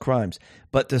Hamas crimes,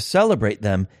 but to celebrate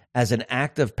them as an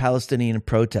act of Palestinian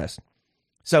protest.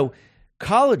 So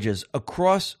colleges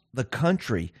across the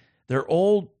country, they're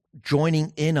all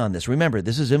joining in on this. Remember,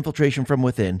 this is infiltration from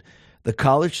within. The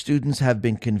college students have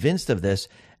been convinced of this,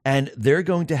 and they're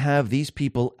going to have these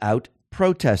people out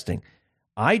protesting.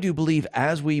 I do believe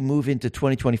as we move into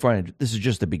 2024, and this is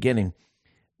just the beginning,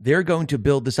 they're going to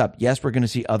build this up. Yes, we're going to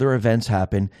see other events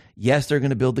happen. Yes, they're going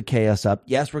to build the chaos up.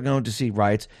 Yes, we're going to see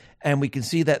riots. And we can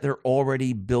see that they're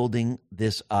already building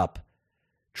this up.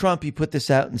 Trump, he put this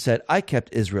out and said, I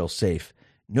kept Israel safe.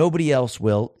 Nobody else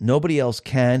will. Nobody else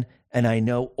can. And I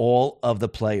know all of the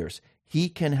players. He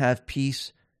can have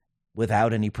peace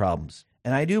without any problems.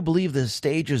 And I do believe the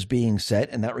stage is being set,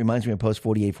 and that reminds me of post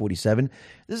 4847.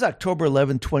 This is October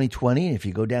 11, 2020, and if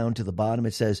you go down to the bottom,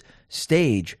 it says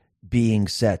stage being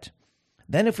set.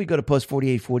 Then if we go to post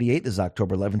 4848, this is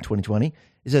October 11, 2020,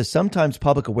 it says sometimes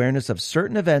public awareness of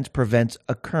certain events prevents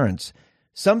occurrence.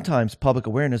 Sometimes public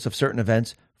awareness of certain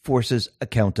events forces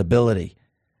accountability.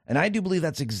 And I do believe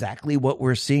that's exactly what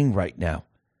we're seeing right now.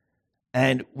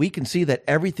 And we can see that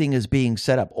everything is being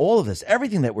set up. All of this,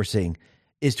 everything that we're seeing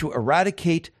is to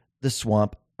eradicate the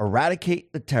swamp,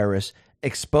 eradicate the terrorists,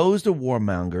 expose the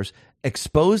warmongers,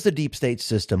 expose the deep state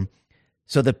system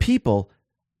so the people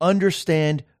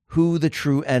understand who the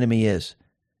true enemy is.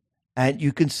 And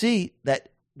you can see that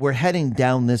we're heading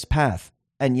down this path.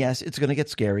 And yes, it's going to get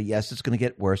scary. Yes, it's going to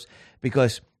get worse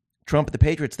because Trump and the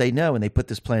Patriots, they know, and they put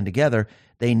this plan together,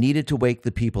 they needed to wake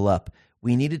the people up.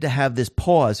 We needed to have this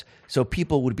pause so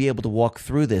people would be able to walk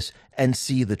through this and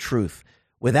see the truth.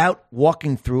 Without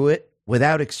walking through it,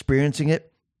 without experiencing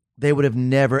it, they would have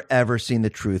never, ever seen the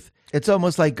truth. It's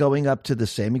almost like going up to the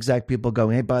same exact people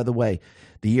going, hey, by the way,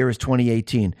 the year is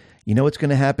 2018. You know what's going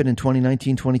to happen in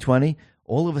 2019, 2020?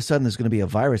 All of a sudden, there's going to be a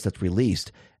virus that's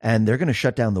released, and they're going to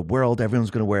shut down the world. Everyone's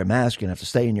going to wear a mask. You're going to have to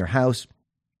stay in your house.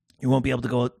 You won't be able to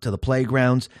go to the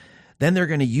playgrounds. Then they're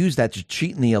going to use that to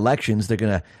cheat in the elections. They're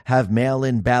going to have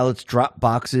mail-in ballots, drop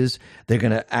boxes. They're going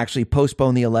to actually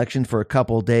postpone the election for a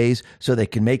couple of days so they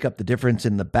can make up the difference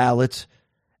in the ballots.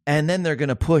 And then they're going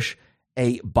to push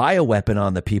a bioweapon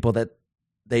on the people that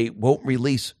they won't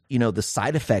release, the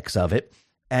side effects of it.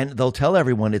 And they'll tell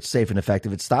everyone it's safe and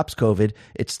effective. It stops COVID.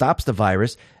 It stops the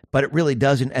virus, but it really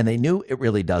doesn't. And they knew it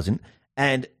really doesn't.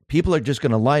 And people are just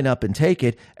going to line up and take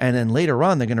it. And then later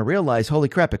on, they're going to realize, holy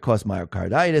crap, it caused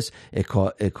myocarditis.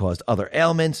 It caused other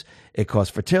ailments. It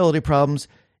caused fertility problems.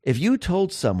 If you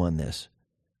told someone this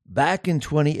back in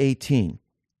 2018,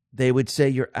 they would say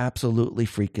you're absolutely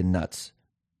freaking nuts.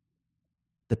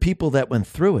 The people that went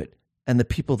through it and the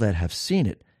people that have seen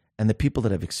it and the people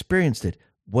that have experienced it,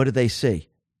 what do they see?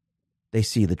 They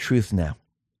see the truth now.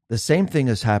 The same thing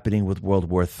is happening with World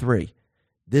War III.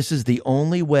 This is the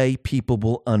only way people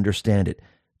will understand it.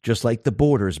 Just like the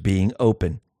borders being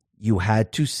open. You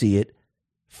had to see it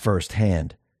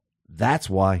firsthand. That's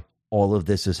why all of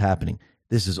this is happening.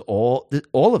 This is all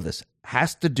of this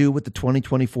has to do with the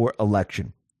 2024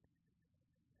 election.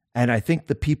 And I think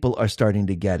the people are starting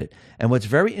to get it. And what's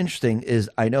very interesting is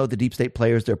I know the deep state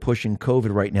players, they're pushing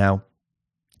COVID right now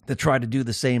to try to do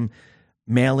the same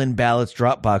mail-in ballots,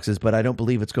 drop boxes, but I don't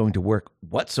believe it's going to work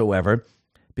whatsoever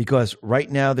because right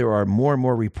now there are more and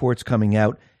more reports coming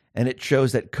out and it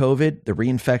shows that COVID, the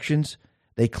reinfections,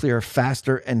 they clear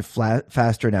faster and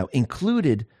faster now.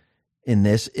 Included in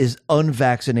this is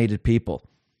unvaccinated people.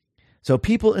 So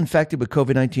people infected with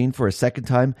COVID-19 for a second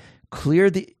time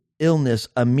cleared the illness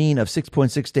a mean of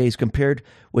 6.6 days compared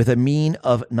with a mean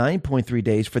of 9.3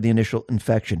 days for the initial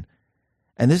infection.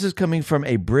 And this is coming from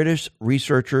a British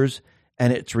researchers,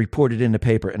 and it's reported in the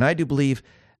paper. And I do believe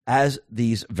as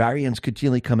these variants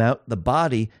continually come out, the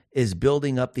body is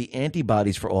building up the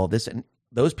antibodies for all this. And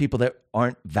those people that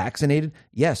aren't vaccinated,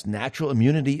 yes, natural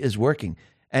immunity is working.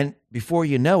 And before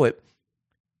you know it,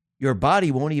 your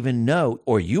body won't even know,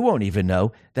 or you won't even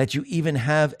know, that you even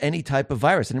have any type of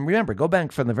virus. And remember, go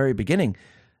back from the very beginning.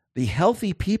 The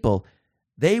healthy people,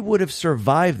 they would have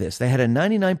survived this. They had a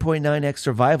 99.9x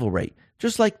survival rate,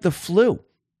 just like the flu.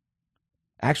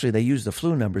 Actually, they used the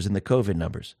flu numbers and the COVID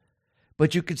numbers.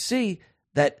 But you could see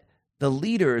that the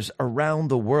leaders around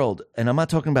the world, and I'm not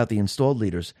talking about the installed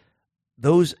leaders,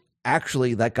 those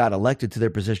actually that got elected to their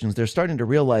positions, they're starting to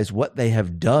realize what they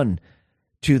have done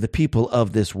to the people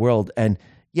of this world. And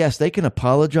yes, they can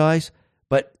apologize,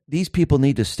 but these people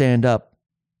need to stand up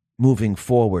moving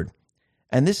forward.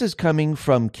 And this is coming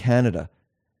from Canada.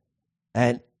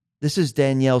 And this is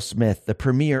Danielle Smith, the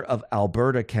Premier of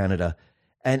Alberta, Canada,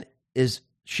 and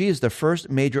she is the first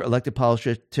major elected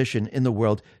politician in the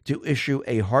world to issue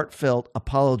a heartfelt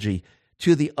apology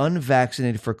to the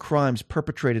unvaccinated for crimes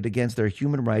perpetrated against their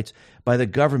human rights by the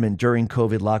government during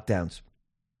COVID lockdowns.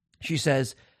 She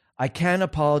says, "I can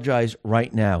apologize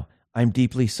right now. I'm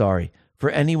deeply sorry for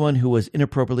anyone who was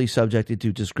inappropriately subjected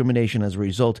to discrimination as a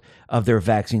result of their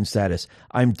vaccine status.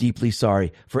 I'm deeply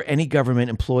sorry for any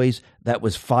government employees that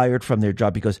was fired from their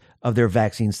job because of their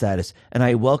vaccine status, and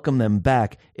I welcome them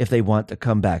back if they want to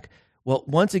come back." Well,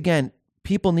 once again,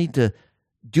 people need to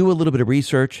do a little bit of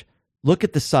research, look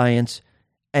at the science,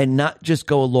 and not just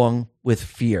go along with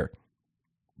fear.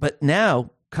 But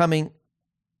now coming,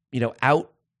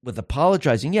 out with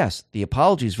apologizing, yes, the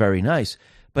apology is very nice.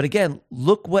 But again,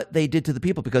 look what they did to the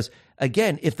people. Because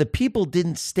again, if the people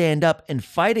didn't stand up and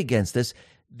fight against this,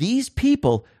 these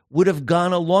people would have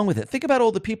gone along with it. Think about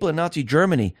all the people in Nazi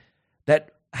Germany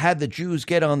that had the Jews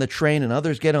get on the train and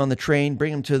others get on the train,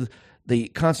 bring them to the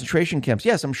concentration camps.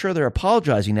 Yes, I'm sure they're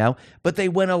apologizing now, but they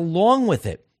went along with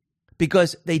it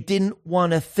because they didn't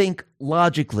want to think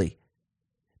logically.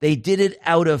 They did it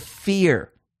out of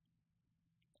fear.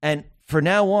 And for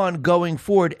now on, going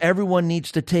forward, everyone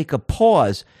needs to take a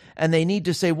pause and they need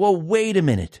to say, whoa, wait a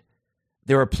minute.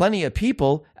 There are plenty of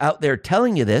people out there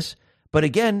telling you this, but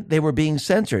again, they were being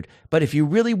censored. But if you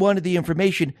really wanted the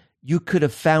information, you could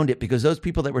have found it, because those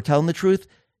people that were telling the truth,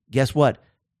 guess what?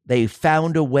 They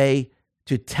found a way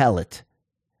to tell it.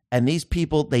 And these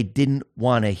people, they didn't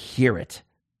want to hear it.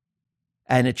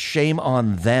 And it's shame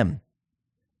on them.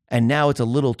 And now it's a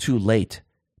little too late,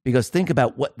 because think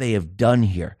about what they have done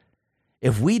here.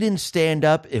 If we didn't stand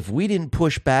up, if we didn't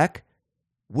push back,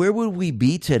 where would we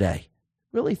be today?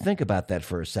 Really think about that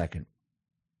for a second.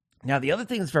 Now, the other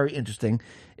thing that's very interesting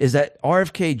is that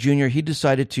RFK Jr., he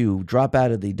decided to drop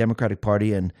out of the Democratic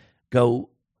Party and go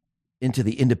into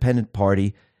the Independent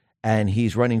Party, and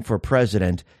he's running for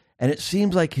president. And it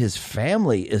seems like his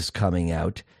family is coming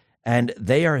out, and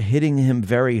they are hitting him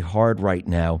very hard right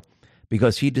now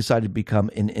because he decided to become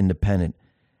an independent.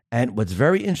 And what's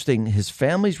very interesting, his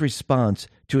family's response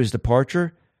to his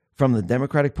departure from the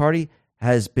Democratic Party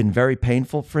has been very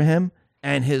painful for him.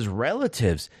 And his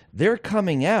relatives, they're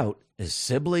coming out, his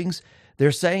siblings,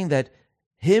 they're saying that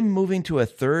him moving to a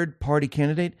third-party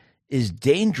candidate is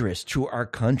dangerous to our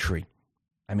country.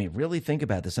 I mean, really think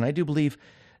about this. And I do believe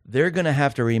they're going to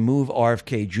have to remove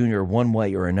RFK Jr. one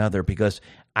way or another, because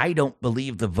I don't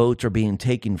believe the votes are being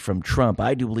taken from Trump.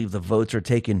 I do believe the votes are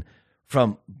taken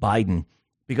from Biden.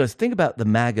 Because think about the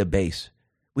MAGA base.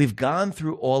 We've gone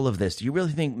through all of this. Do you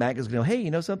really think MAGA's going to go, hey,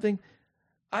 you know something?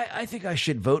 I think I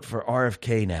should vote for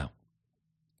RFK now.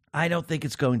 I don't think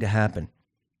it's going to happen.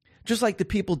 Just like the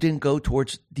people didn't go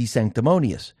towards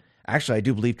DeSanctimonious. Actually, I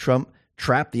do believe Trump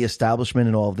trapped the establishment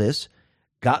in all of this,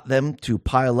 got them to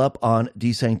pile up on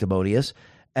DeSanctimonious,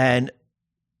 and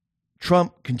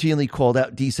Trump continually called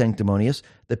out DeSanctimonious.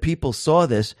 The people saw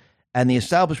this, and the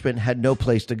establishment had no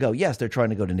place to go. Yes, they're trying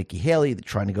to go to Nikki Haley. They're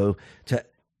trying to go to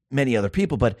many other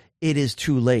people, but it is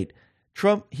too late.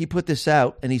 Trump, he put this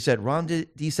out, and he said, Ron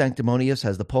DeSanctimonious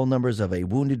has the poll numbers of a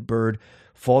wounded bird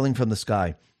falling from the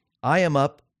sky. I am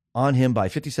up on him by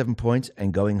 57 points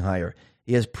and going higher.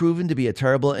 He has proven to be a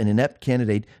terrible and inept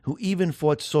candidate who even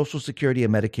fought Social Security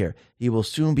and Medicare. He will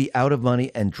soon be out of money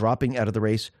and dropping out of the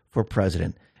race for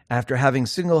president. After having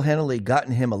single-handedly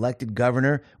gotten him elected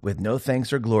governor with no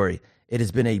thanks or glory, it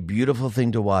has been a beautiful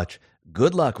thing to watch.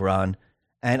 Good luck, Ron.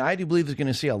 And I do believe there's going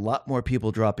to see a lot more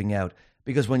people dropping out,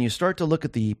 because when you start to look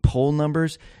at the poll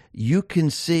numbers, you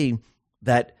can see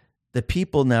that the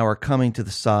people now are coming to the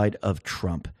side of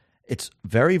Trump. It's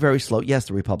very, very slow. Yes,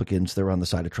 the Republicans, they're on the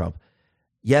side of Trump.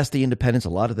 Yes, the independents, a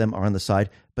lot of them are on the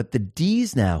side. But the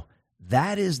Ds now,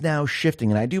 that is now shifting.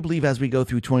 And I do believe as we go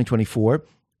through 2024,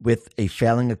 with a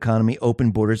failing economy,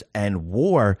 open borders, and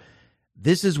war,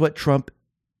 this is what Trump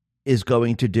is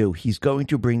going to do. He's going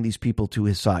to bring these people to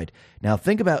his side. Now,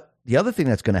 think about the other thing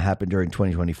that's going to happen during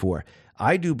 2024.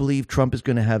 I do believe Trump is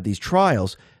going to have these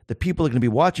trials that people are going to be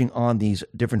watching on these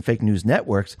different fake news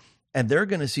networks, and they're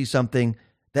going to see something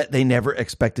that they never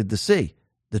expected to see,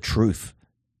 the truth.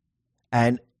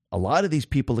 And a lot of these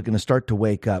people are going to start to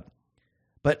wake up.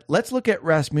 But let's look at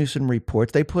Rasmussen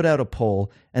reports. They put out a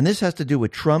poll, and this has to do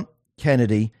with Trump,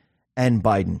 Kennedy, and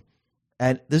Biden.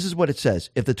 And this is what it says.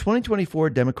 If the 2024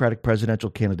 Democratic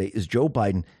presidential candidate is Joe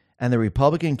Biden and the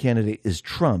Republican candidate is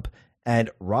Trump,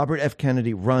 and Robert F.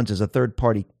 Kennedy runs as a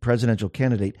third-party presidential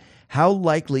candidate, how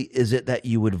likely is it that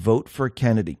you would vote for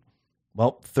Kennedy?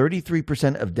 Well,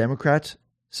 33% of Democrats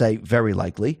say very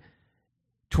likely.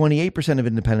 28% of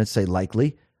independents say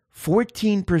likely.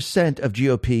 14% of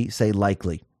GOP say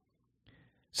likely.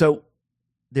 So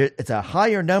it's a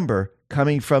higher number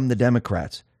coming from the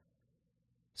Democrats.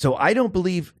 So I don't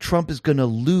believe Trump is going to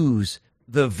lose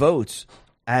the votes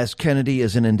as Kennedy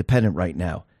is an independent right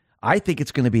now. I think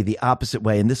it's going to be the opposite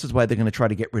way, and this is why they're going to try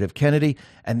to get rid of Kennedy,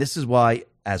 and this is why,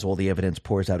 as all the evidence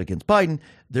pours out against Biden,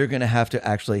 they're going to have to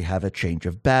actually have a change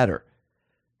of batter.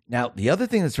 Now, the other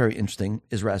thing that's very interesting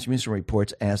is Rasmussen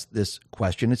Reports asked this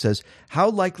question. It says, how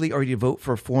likely are you to vote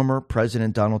for former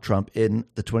President Donald Trump in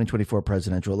the 2024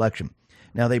 presidential election?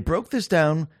 Now, they broke this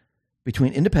down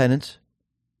between independents,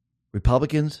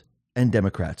 Republicans, and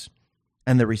Democrats.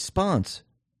 And the response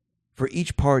for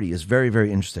each party is very,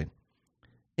 very interesting.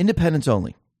 Independents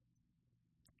only.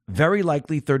 Very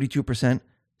likely 32%,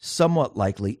 somewhat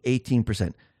likely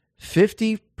 18%.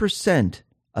 50%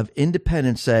 of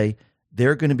independents say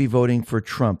they're going to be voting for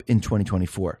Trump in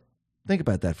 2024. Think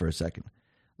about that for a second.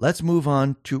 Let's move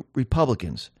on to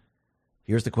Republicans.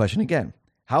 Here's the question again.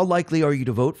 How likely are you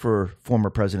to vote for former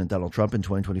President Donald Trump in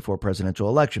 2024 presidential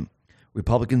election?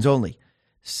 Republicans only.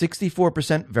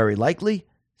 64% very likely,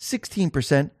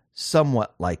 16%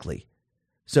 somewhat likely.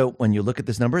 So when you look at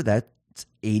this number, that's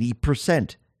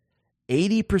 80%.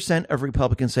 80% of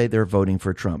Republicans say they're voting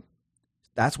for Trump.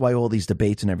 That's why all these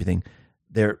debates and everything,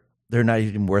 they're not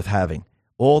even worth having.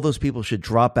 All those people should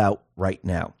drop out right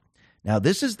now. Now,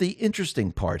 this is the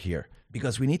interesting part here,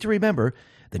 because we need to remember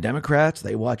the Democrats,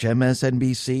 they watch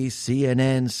MSNBC,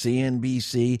 CNN,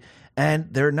 CNBC, and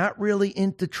they're not really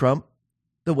into Trump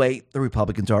the way the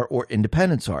Republicans are or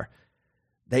independents are.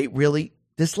 They really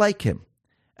dislike him.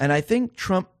 And I think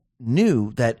Trump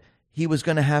knew that he was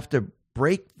going to have to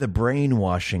break the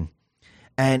brainwashing,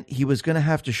 and he was going to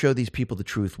have to show these people the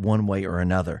truth one way or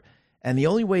another. And the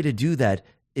only way to do that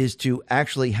is to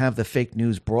actually have the fake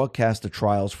news broadcast the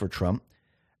trials for Trump,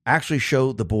 actually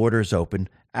show the borders open,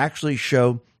 actually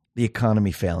show the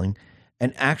economy failing,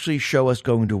 and actually show us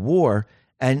going to war.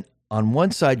 And on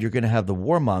one side, you're going to have the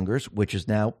warmongers, which is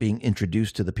now being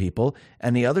introduced to the people.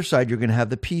 And the other side, you're going to have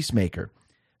the peacemaker.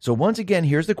 So once again,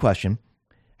 here's the question.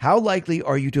 How likely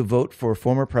are you to vote for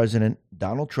former President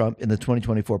Donald Trump in the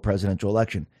 2024 presidential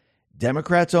election?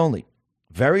 Democrats only.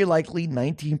 Very likely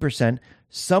 19%,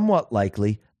 somewhat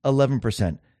likely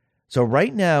 11%. So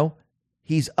right now,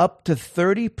 he's up to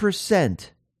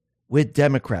 30% with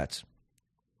Democrats.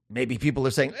 Maybe people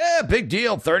are saying, big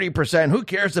deal, 30%. Who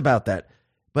cares about that?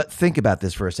 But think about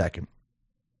this for a second.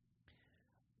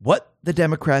 What the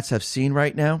Democrats have seen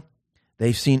right now,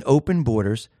 they've seen open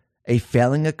borders, a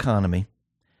failing economy,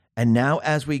 and now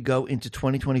as we go into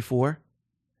 2024,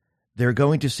 they're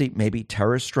going to see maybe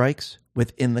terrorist strikes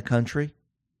within the country.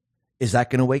 Is that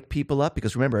going to wake people up?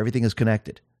 Because remember, everything is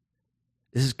connected.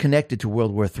 This is connected to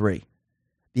World War III.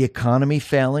 The economy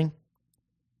failing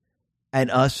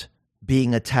and us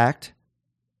being attacked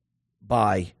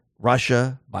by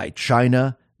Russia, by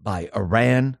China, by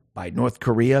Iran, by North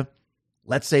Korea.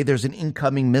 Let's say there's an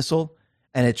incoming missile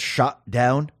and it's shot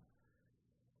down.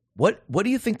 What do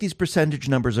you think these percentage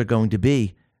numbers are going to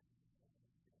be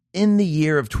in the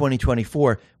year of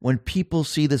 2024 when people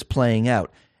see this playing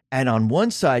out? And on one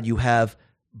side, you have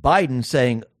Biden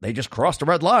saying, they just crossed a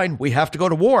red line. We have to go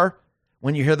to war.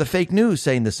 When you hear the fake news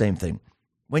saying the same thing.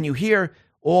 When you hear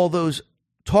all those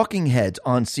talking heads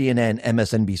on CNN,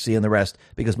 MSNBC, and the rest,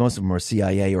 because most of them are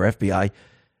CIA or FBI,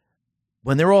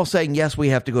 when they're all saying, yes, we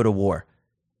have to go to war,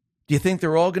 do you think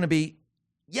they're all going to be,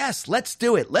 yes, let's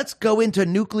do it. Let's go into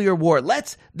nuclear war.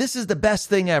 This is the best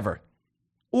thing ever.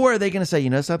 Or are they going to say, you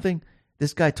know something?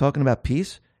 This guy talking about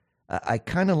peace, I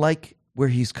kind of like where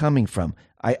he's coming from.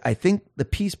 I think the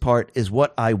peace part is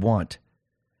what I want.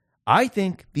 I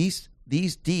think these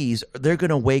Ds, they're going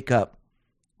to wake up.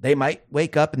 They might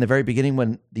wake up in the very beginning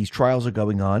when these trials are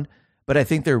going on, but I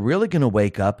think they're really going to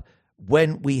wake up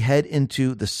when we head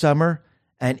into the summer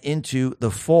and into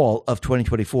the fall of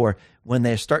 2024 when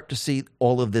they start to see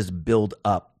all of this build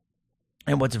up.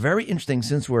 And what's very interesting,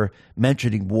 since we're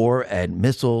mentioning war and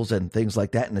missiles and things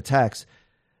like that and attacks,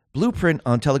 Blueprint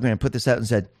on Telegram put this out and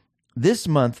said, this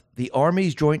month, the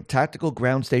Army's Joint Tactical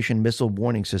Ground Station Missile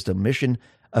Warning System mission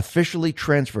officially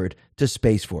transferred to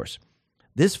Space Force.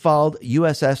 This followed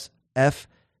USSF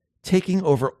taking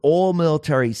over all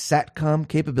military SATCOM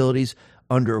capabilities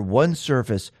under one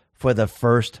surface for the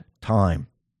first time.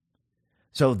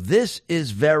 So this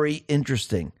is very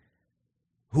interesting.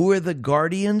 Who are the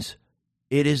guardians?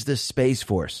 It is the Space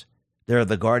Force. They're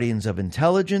the guardians of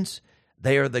intelligence.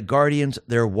 They are the guardians.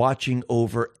 They're watching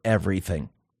over everything.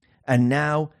 And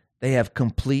now they have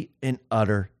complete and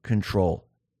utter control.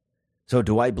 So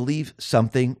do I believe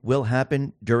something will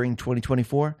happen during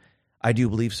 2024? I do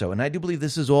believe so. And I do believe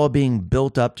this is all being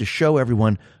built up to show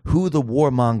everyone who the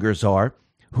warmongers are,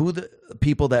 who the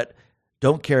people that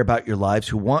don't care about your lives,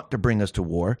 who want to bring us to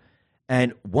war.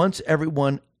 And once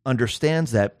everyone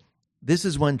understands that, this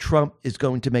is when Trump is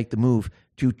going to make the move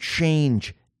to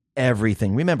change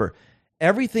everything. Remember,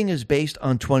 everything is based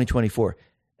on 2024.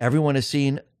 Everyone has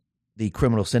seen the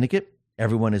criminal syndicate.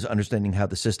 Everyone is understanding how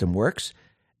the system works.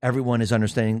 Everyone is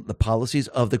understanding the policies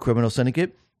of the criminal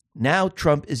syndicate. Now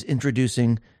Trump is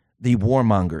introducing the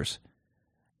warmongers.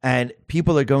 And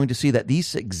people are going to see that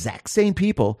these exact same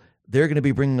people, they're going to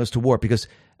be bringing us to war. Because,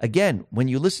 again, when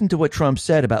you listen to what Trump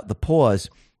said about the pause,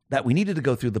 that we needed to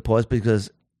go through the pause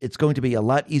because it's going to be a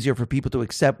lot easier for people to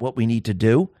accept what we need to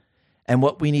do. And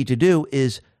what we need to do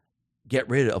is get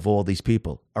rid of all these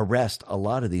people, arrest a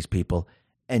lot of these people,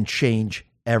 and change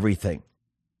everything.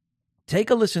 Take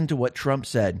a listen to what Trump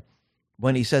said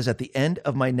when he says at the end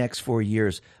of my next 4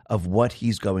 years of what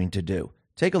he's going to do.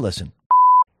 Take a listen.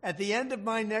 At the end of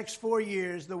my next 4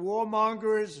 years, the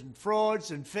warmongers and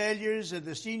frauds and failures of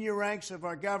the senior ranks of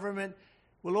our government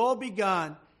will all be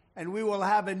gone, and we will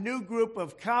have a new group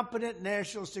of competent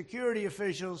national security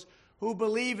officials who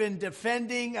believe in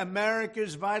defending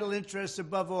America's vital interests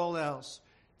above all else.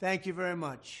 Thank you very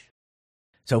much.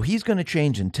 So he's going to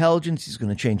change intelligence. He's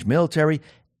going to change military.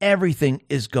 Everything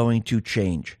is going to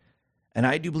change. And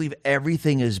I do believe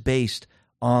everything is based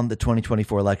on the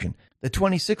 2024 election. The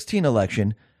 2016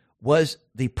 election was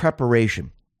the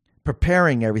preparation,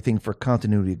 preparing everything for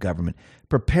continuity of government,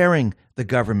 preparing the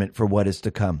government for what is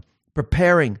to come,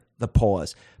 preparing the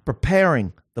pause,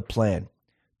 preparing the plan.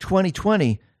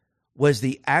 2020 was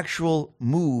the actual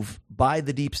move by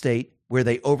the deep state where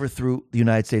they overthrew the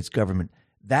United States government.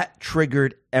 That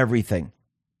triggered everything.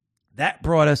 That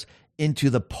brought us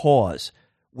into the pause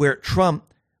where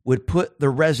Trump would put the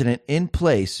resident in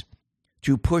place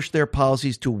to push their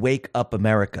policies to wake up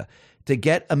America, to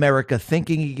get America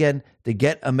thinking again, to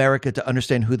get America to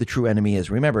understand who the true enemy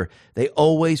is. Remember, they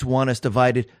always want us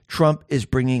divided. Trump is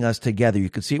bringing us together. You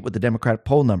can see it with the Democrat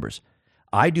poll numbers.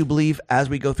 I do believe as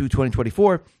we go through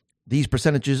 2024, these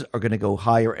percentages are going to go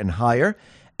higher and higher.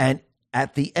 And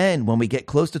at the end, when we get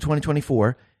close to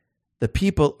 2024, the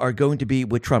people are going to be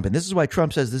with Trump. And this is why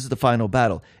Trump says this is the final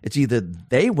battle. It's either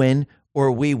they win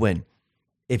or we win.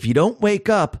 If you don't wake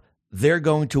up, they're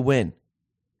going to win.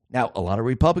 Now, a lot of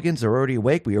Republicans are already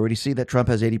awake. We already see that Trump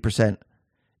has 80%.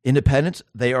 Independents,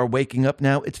 they are waking up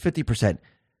now. It's 50%.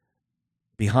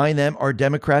 Behind them are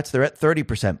Democrats. They're at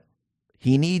 30%.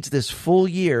 He needs this full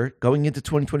year going into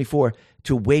 2024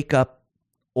 to wake up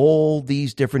all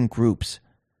these different groups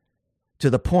to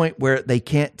the point where they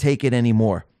can't take it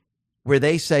anymore, where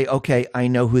they say, okay, I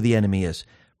know who the enemy is.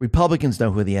 Republicans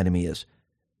know who the enemy is.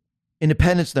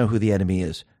 Independents know who the enemy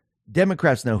is.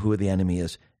 Democrats know who the enemy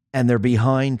is. And they're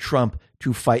behind Trump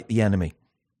to fight the enemy.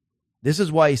 This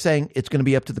is why he's saying it's going to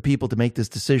be up to the people to make this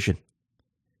decision.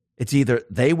 It's either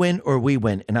they win or we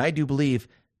win. And I do believe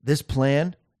this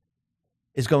plan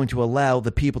is going to allow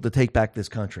the people to take back this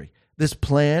country. This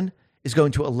plan is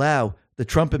going to allow the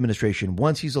Trump administration,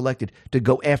 once he's elected, to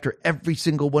go after every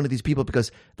single one of these people,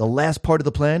 because the last part of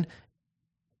the plan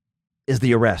is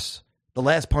the arrests. The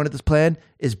last part of this plan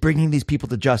is bringing these people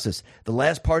to justice. The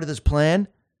last part of this plan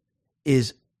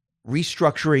is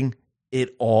restructuring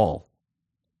it all.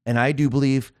 And I do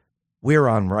believe we're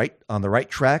on the right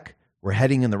track. We're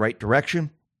heading in the right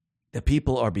direction. The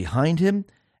people are behind him,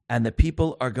 and the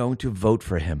people are going to vote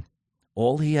for him.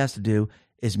 All he has to do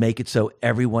is make it so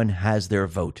everyone has their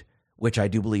vote, which I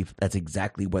do believe that's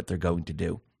exactly what they're going to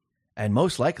do. And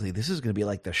most likely, this is going to be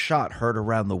like the shot heard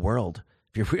around the world,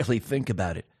 if you really think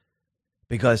about it.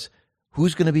 Because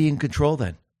who's going to be in control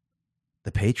then?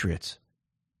 The Patriots.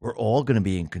 We're all going to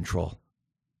be in control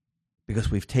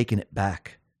because we've taken it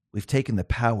back. We've taken the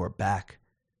power back.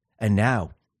 And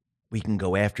now we can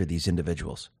go after these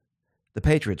individuals. The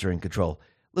Patriots are in control.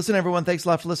 Listen, everyone, thanks a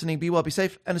lot for listening. Be well, be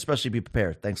safe, and especially be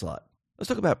prepared. Thanks a lot. Let's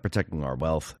talk about protecting our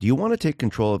wealth. Do you want to take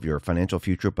control of your financial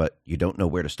future, but you don't know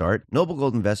where to start? Noble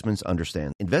Gold Investments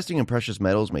understands. Investing in precious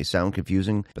metals may sound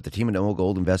confusing, but the team at Noble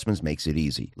Gold Investments makes it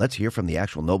easy. Let's hear from the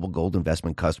actual Noble Gold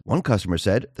Investment customer. One customer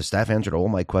said, the staff answered all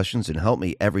my questions and helped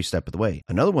me every step of the way.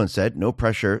 Another one said, no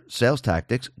pressure, sales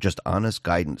tactics, just honest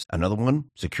guidance. Another one,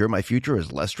 secure my future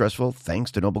is less stressful thanks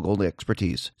to Noble Gold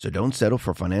expertise. So don't settle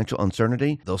for financial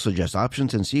uncertainty. They'll suggest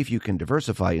options and see if you can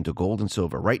diversify into gold and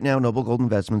silver. Right now, Noble Gold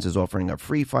Investments is offering a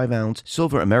free 5-ounce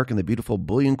silver American the Beautiful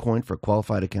bullion coin for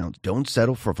qualified accounts. Don't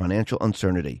settle for financial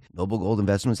uncertainty. Noble Gold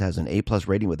Investments has an A+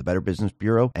 rating with the Better Business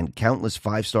Bureau and countless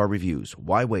 5-star reviews.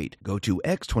 Why wait? Go to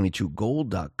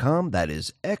x22gold.com. That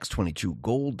is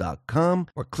x22gold.com,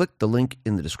 or click the link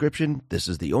in the description. This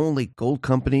is the only gold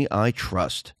company I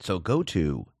trust. So go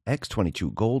to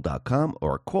x22gold.com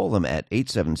or call them at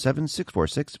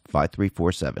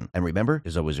 877-646-5347. And remember,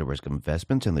 there's always a risk of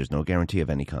investments and there's no guarantee of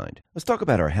any kind. Let's talk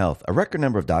about our health. A record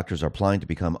number of doctors are applying to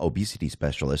become obesity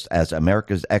specialists as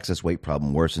America's excess weight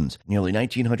problem worsens. Nearly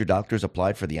 1,900 doctors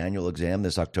applied for the annual exam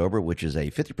this October, which is a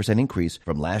 50% increase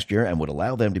from last year and would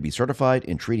allow them to be certified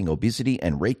in treating obesity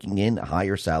and raking in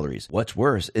higher salaries. What's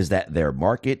worse is that their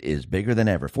market is bigger than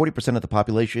ever. 40% of the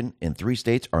population in 3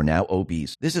 states are now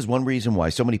obese. This is one reason why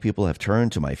so many people have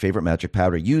turned to my favorite magic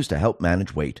powder used to help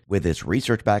manage weight. With its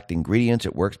research-backed ingredients,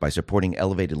 it works by supporting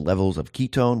elevated levels of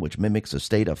ketone, which mimics a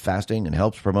state of fasting and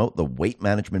helps promote the weight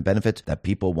management benefits that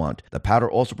people want. The powder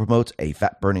also promotes a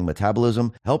fat-burning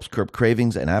metabolism, helps curb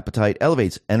cravings and appetite,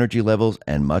 elevates energy levels,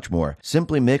 and much more.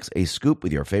 Simply mix a scoop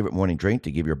with your favorite morning drink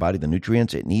to give your body the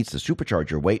nutrients it needs to supercharge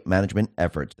your weight management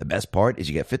efforts. The best part is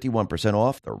you get 51%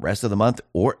 off the rest of the month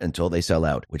or until they sell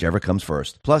out, whichever comes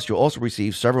first. Plus, you'll also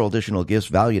receive several additional gifts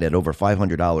valued at over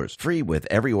 $500, free with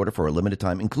every order for a limited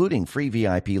time, including free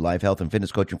VIP live health and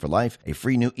fitness coaching for life, a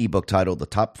free new ebook titled The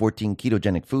Top 14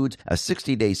 Ketogenic Foods, a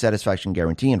 60-day satisfaction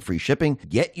guarantee, and free shipping.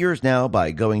 Get yours now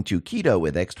by going to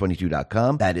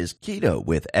ketowithx22.com. That is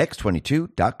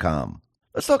ketowithx22.com.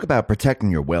 Let's talk about protecting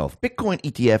your wealth. Bitcoin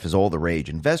ETF is all the rage.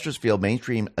 Investors feel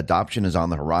mainstream adoption is on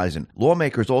the horizon.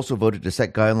 Lawmakers also voted to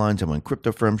set guidelines on when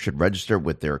crypto firms should register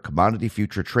with their Commodity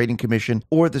Future Trading Commission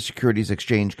or the Securities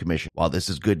Exchange Commission. While this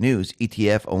is good news,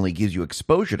 ETF only gives you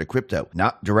exposure to crypto,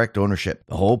 not direct ownership.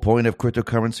 The whole point of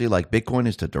cryptocurrency like Bitcoin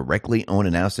is to directly own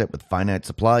an asset with finite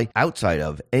supply outside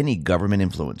of any government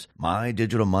influence. My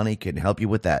Digital Money can help you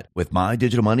with that. With My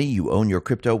Digital Money, you own your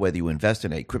crypto whether you invest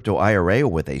in a crypto IRA or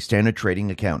with a standard trading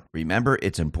account. Remember,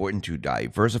 it's important to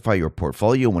diversify your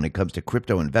portfolio when it comes to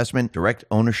crypto investment. Direct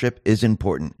ownership is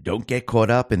important. Don't get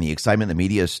caught up in the excitement the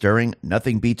media is stirring.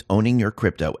 Nothing beats owning your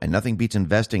crypto, and nothing beats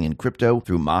investing in crypto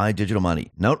through My Digital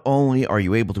Money. Not only are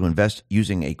you able to invest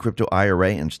using a crypto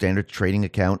IRA and standard trading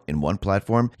account in one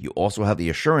platform, you also have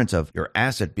the assurance of your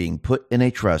asset being put in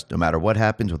a trust. No matter what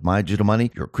happens with My Digital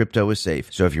Money, your crypto is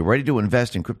safe. So if you're ready to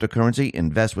invest in cryptocurrency,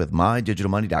 invest with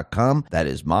MyDigitalMoney.com. That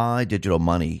is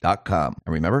MyDigitalMoney.com.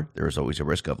 And remember, there is always a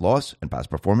risk of loss, and past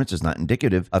performance is not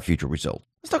indicative of future results.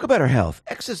 Let's talk about our health.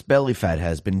 Excess belly fat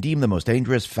has been deemed the most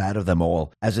dangerous fat of them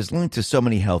all, as it's linked to so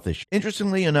many health issues.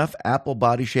 Interestingly enough, apple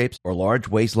body shapes or large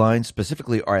waistlines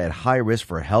specifically are at high risk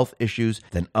for health issues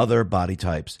than other body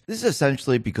types. This is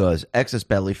essentially because excess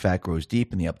belly fat grows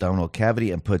deep in the abdominal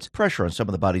cavity and puts pressure on some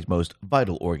of the body's most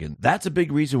vital organs. That's a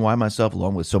big reason why myself,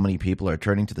 along with so many people, are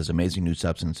turning to this amazing new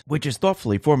substance, which is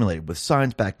thoughtfully formulated with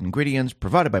science-backed ingredients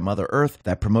provided by Mother Earth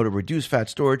that promote a reduced fat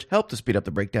storage, help to speed up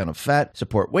the breakdown of fat,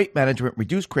 support weight management,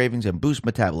 reduce cravings, and boost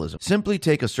metabolism. Simply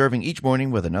take a serving each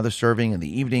morning with another serving in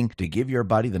the evening to give your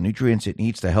body the nutrients it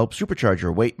needs to help supercharge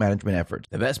your weight management efforts.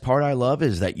 The best part I love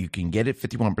is that you can get it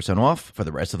 51% off for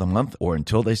the rest of the month or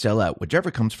until they sell out, whichever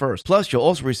comes first. Plus, you'll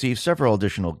also receive several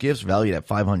additional gifts valued at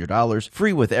 $500,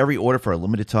 free with every order for a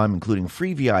limited time, including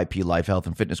free VIP life health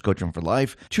and fitness coaching for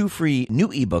life, 2 free new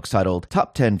ebooks titled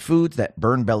Top 10 Foods That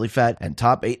Burn Belly Fat and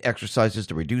Top 8 Exercises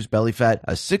to Reduce Belly Fat,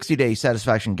 a 60-day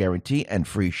satisfaction guarantee, and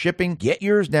free shipping. Get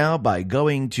yours now by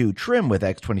going to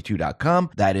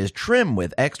trimwithx22.com. That is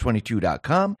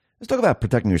trimwithx22.com. Let's talk about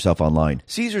protecting yourself online.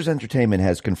 Caesars Entertainment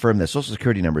has confirmed that Social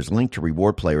Security numbers linked to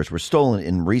reward players were stolen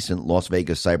in recent Las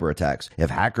Vegas cyber attacks.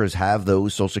 If hackers have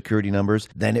those Social Security numbers,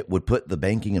 then it would put the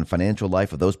banking and financial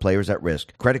life of those players at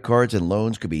risk. Credit cards and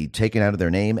loans could be taken out of their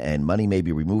name, and money may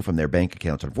be removed from their bank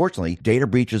accounts. Unfortunately, data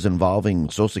breaches involving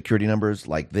Social Security numbers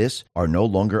like this are no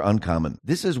longer uncommon.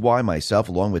 This is why myself,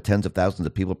 along with tens of thousands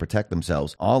of people, protect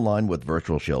themselves online with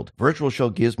Virtual Shield. Virtual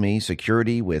Shield gives me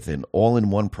security with an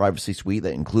all-in-one privacy suite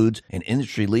that includes includes an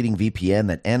industry-leading VPN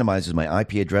that anonymizes my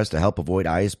IP address to help avoid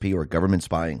ISP or government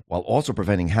spying, while also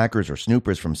preventing hackers or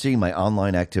snoopers from seeing my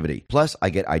online activity. Plus, I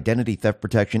get identity theft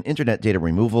protection, internet data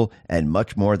removal, and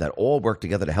much more that all work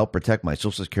together to help protect my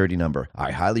Social Security number.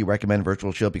 I highly recommend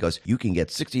Virtual Shield because you can get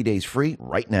 60 days free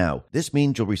right now. This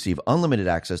means you'll receive unlimited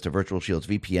access to Virtual Shield's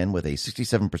VPN with a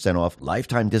 67% off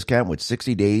lifetime discount with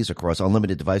 60 days across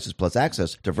unlimited devices, plus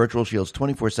access to Virtual Shield's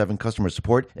 24/7 customer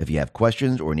support if you have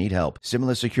questions or need help.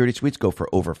 Similar security suites go for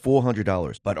over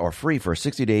 $400, but are free for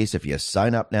 60 days if you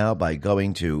sign up now by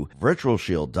going to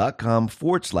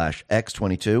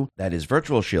virtualshield.com/X22. That is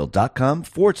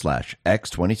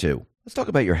virtualshield.com/X22. Let's talk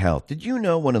about your health. Did you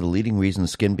know one of the leading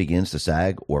reasons skin begins to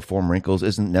sag or form wrinkles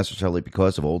isn't necessarily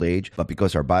because of old age, but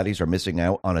because our bodies are missing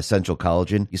out on essential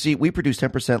collagen? You see, we produce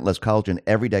 10% less collagen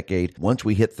every decade once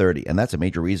we hit 30, and that's a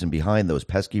major reason behind those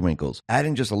pesky wrinkles.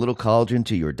 Adding just a little collagen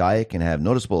to your diet can have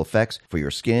noticeable effects for your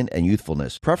skin and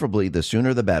youthfulness. Preferably, the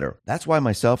sooner the better. That's why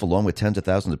myself, along with tens of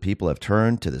thousands of people, have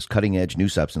turned to this cutting-edge new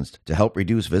substance to help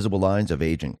reduce visible lines of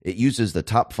aging. It uses the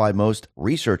top 5 most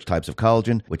researched types of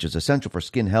collagen, which is essential for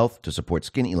skin health to support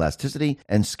skin elasticity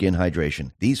and skin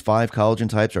hydration. These 5 collagen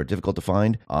types are difficult to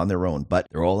find on their own, but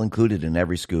they're all included in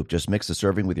every scoop. Just mix the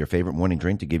serving with your favorite morning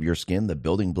drink to give your skin the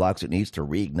building blocks it needs to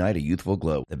reignite a youthful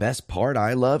glow. The best part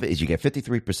I love is you get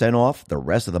 53% off the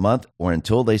rest of the month or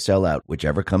until they sell out,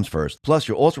 whichever comes first. Plus,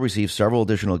 you'll also receive several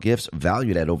additional gifts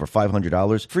valued at over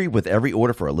 $500 free with every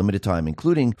order for a limited time,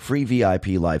 including free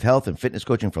VIP live health and fitness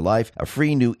coaching for life, a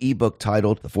free new ebook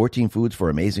titled The 14 Foods for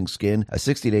Amazing Skin, a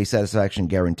 60-day satisfaction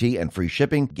guarantee, and free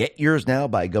shipping. Get yours now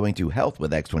by going to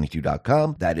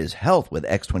healthwithx22.com. That is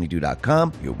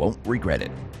healthwithx22.com. You won't regret it.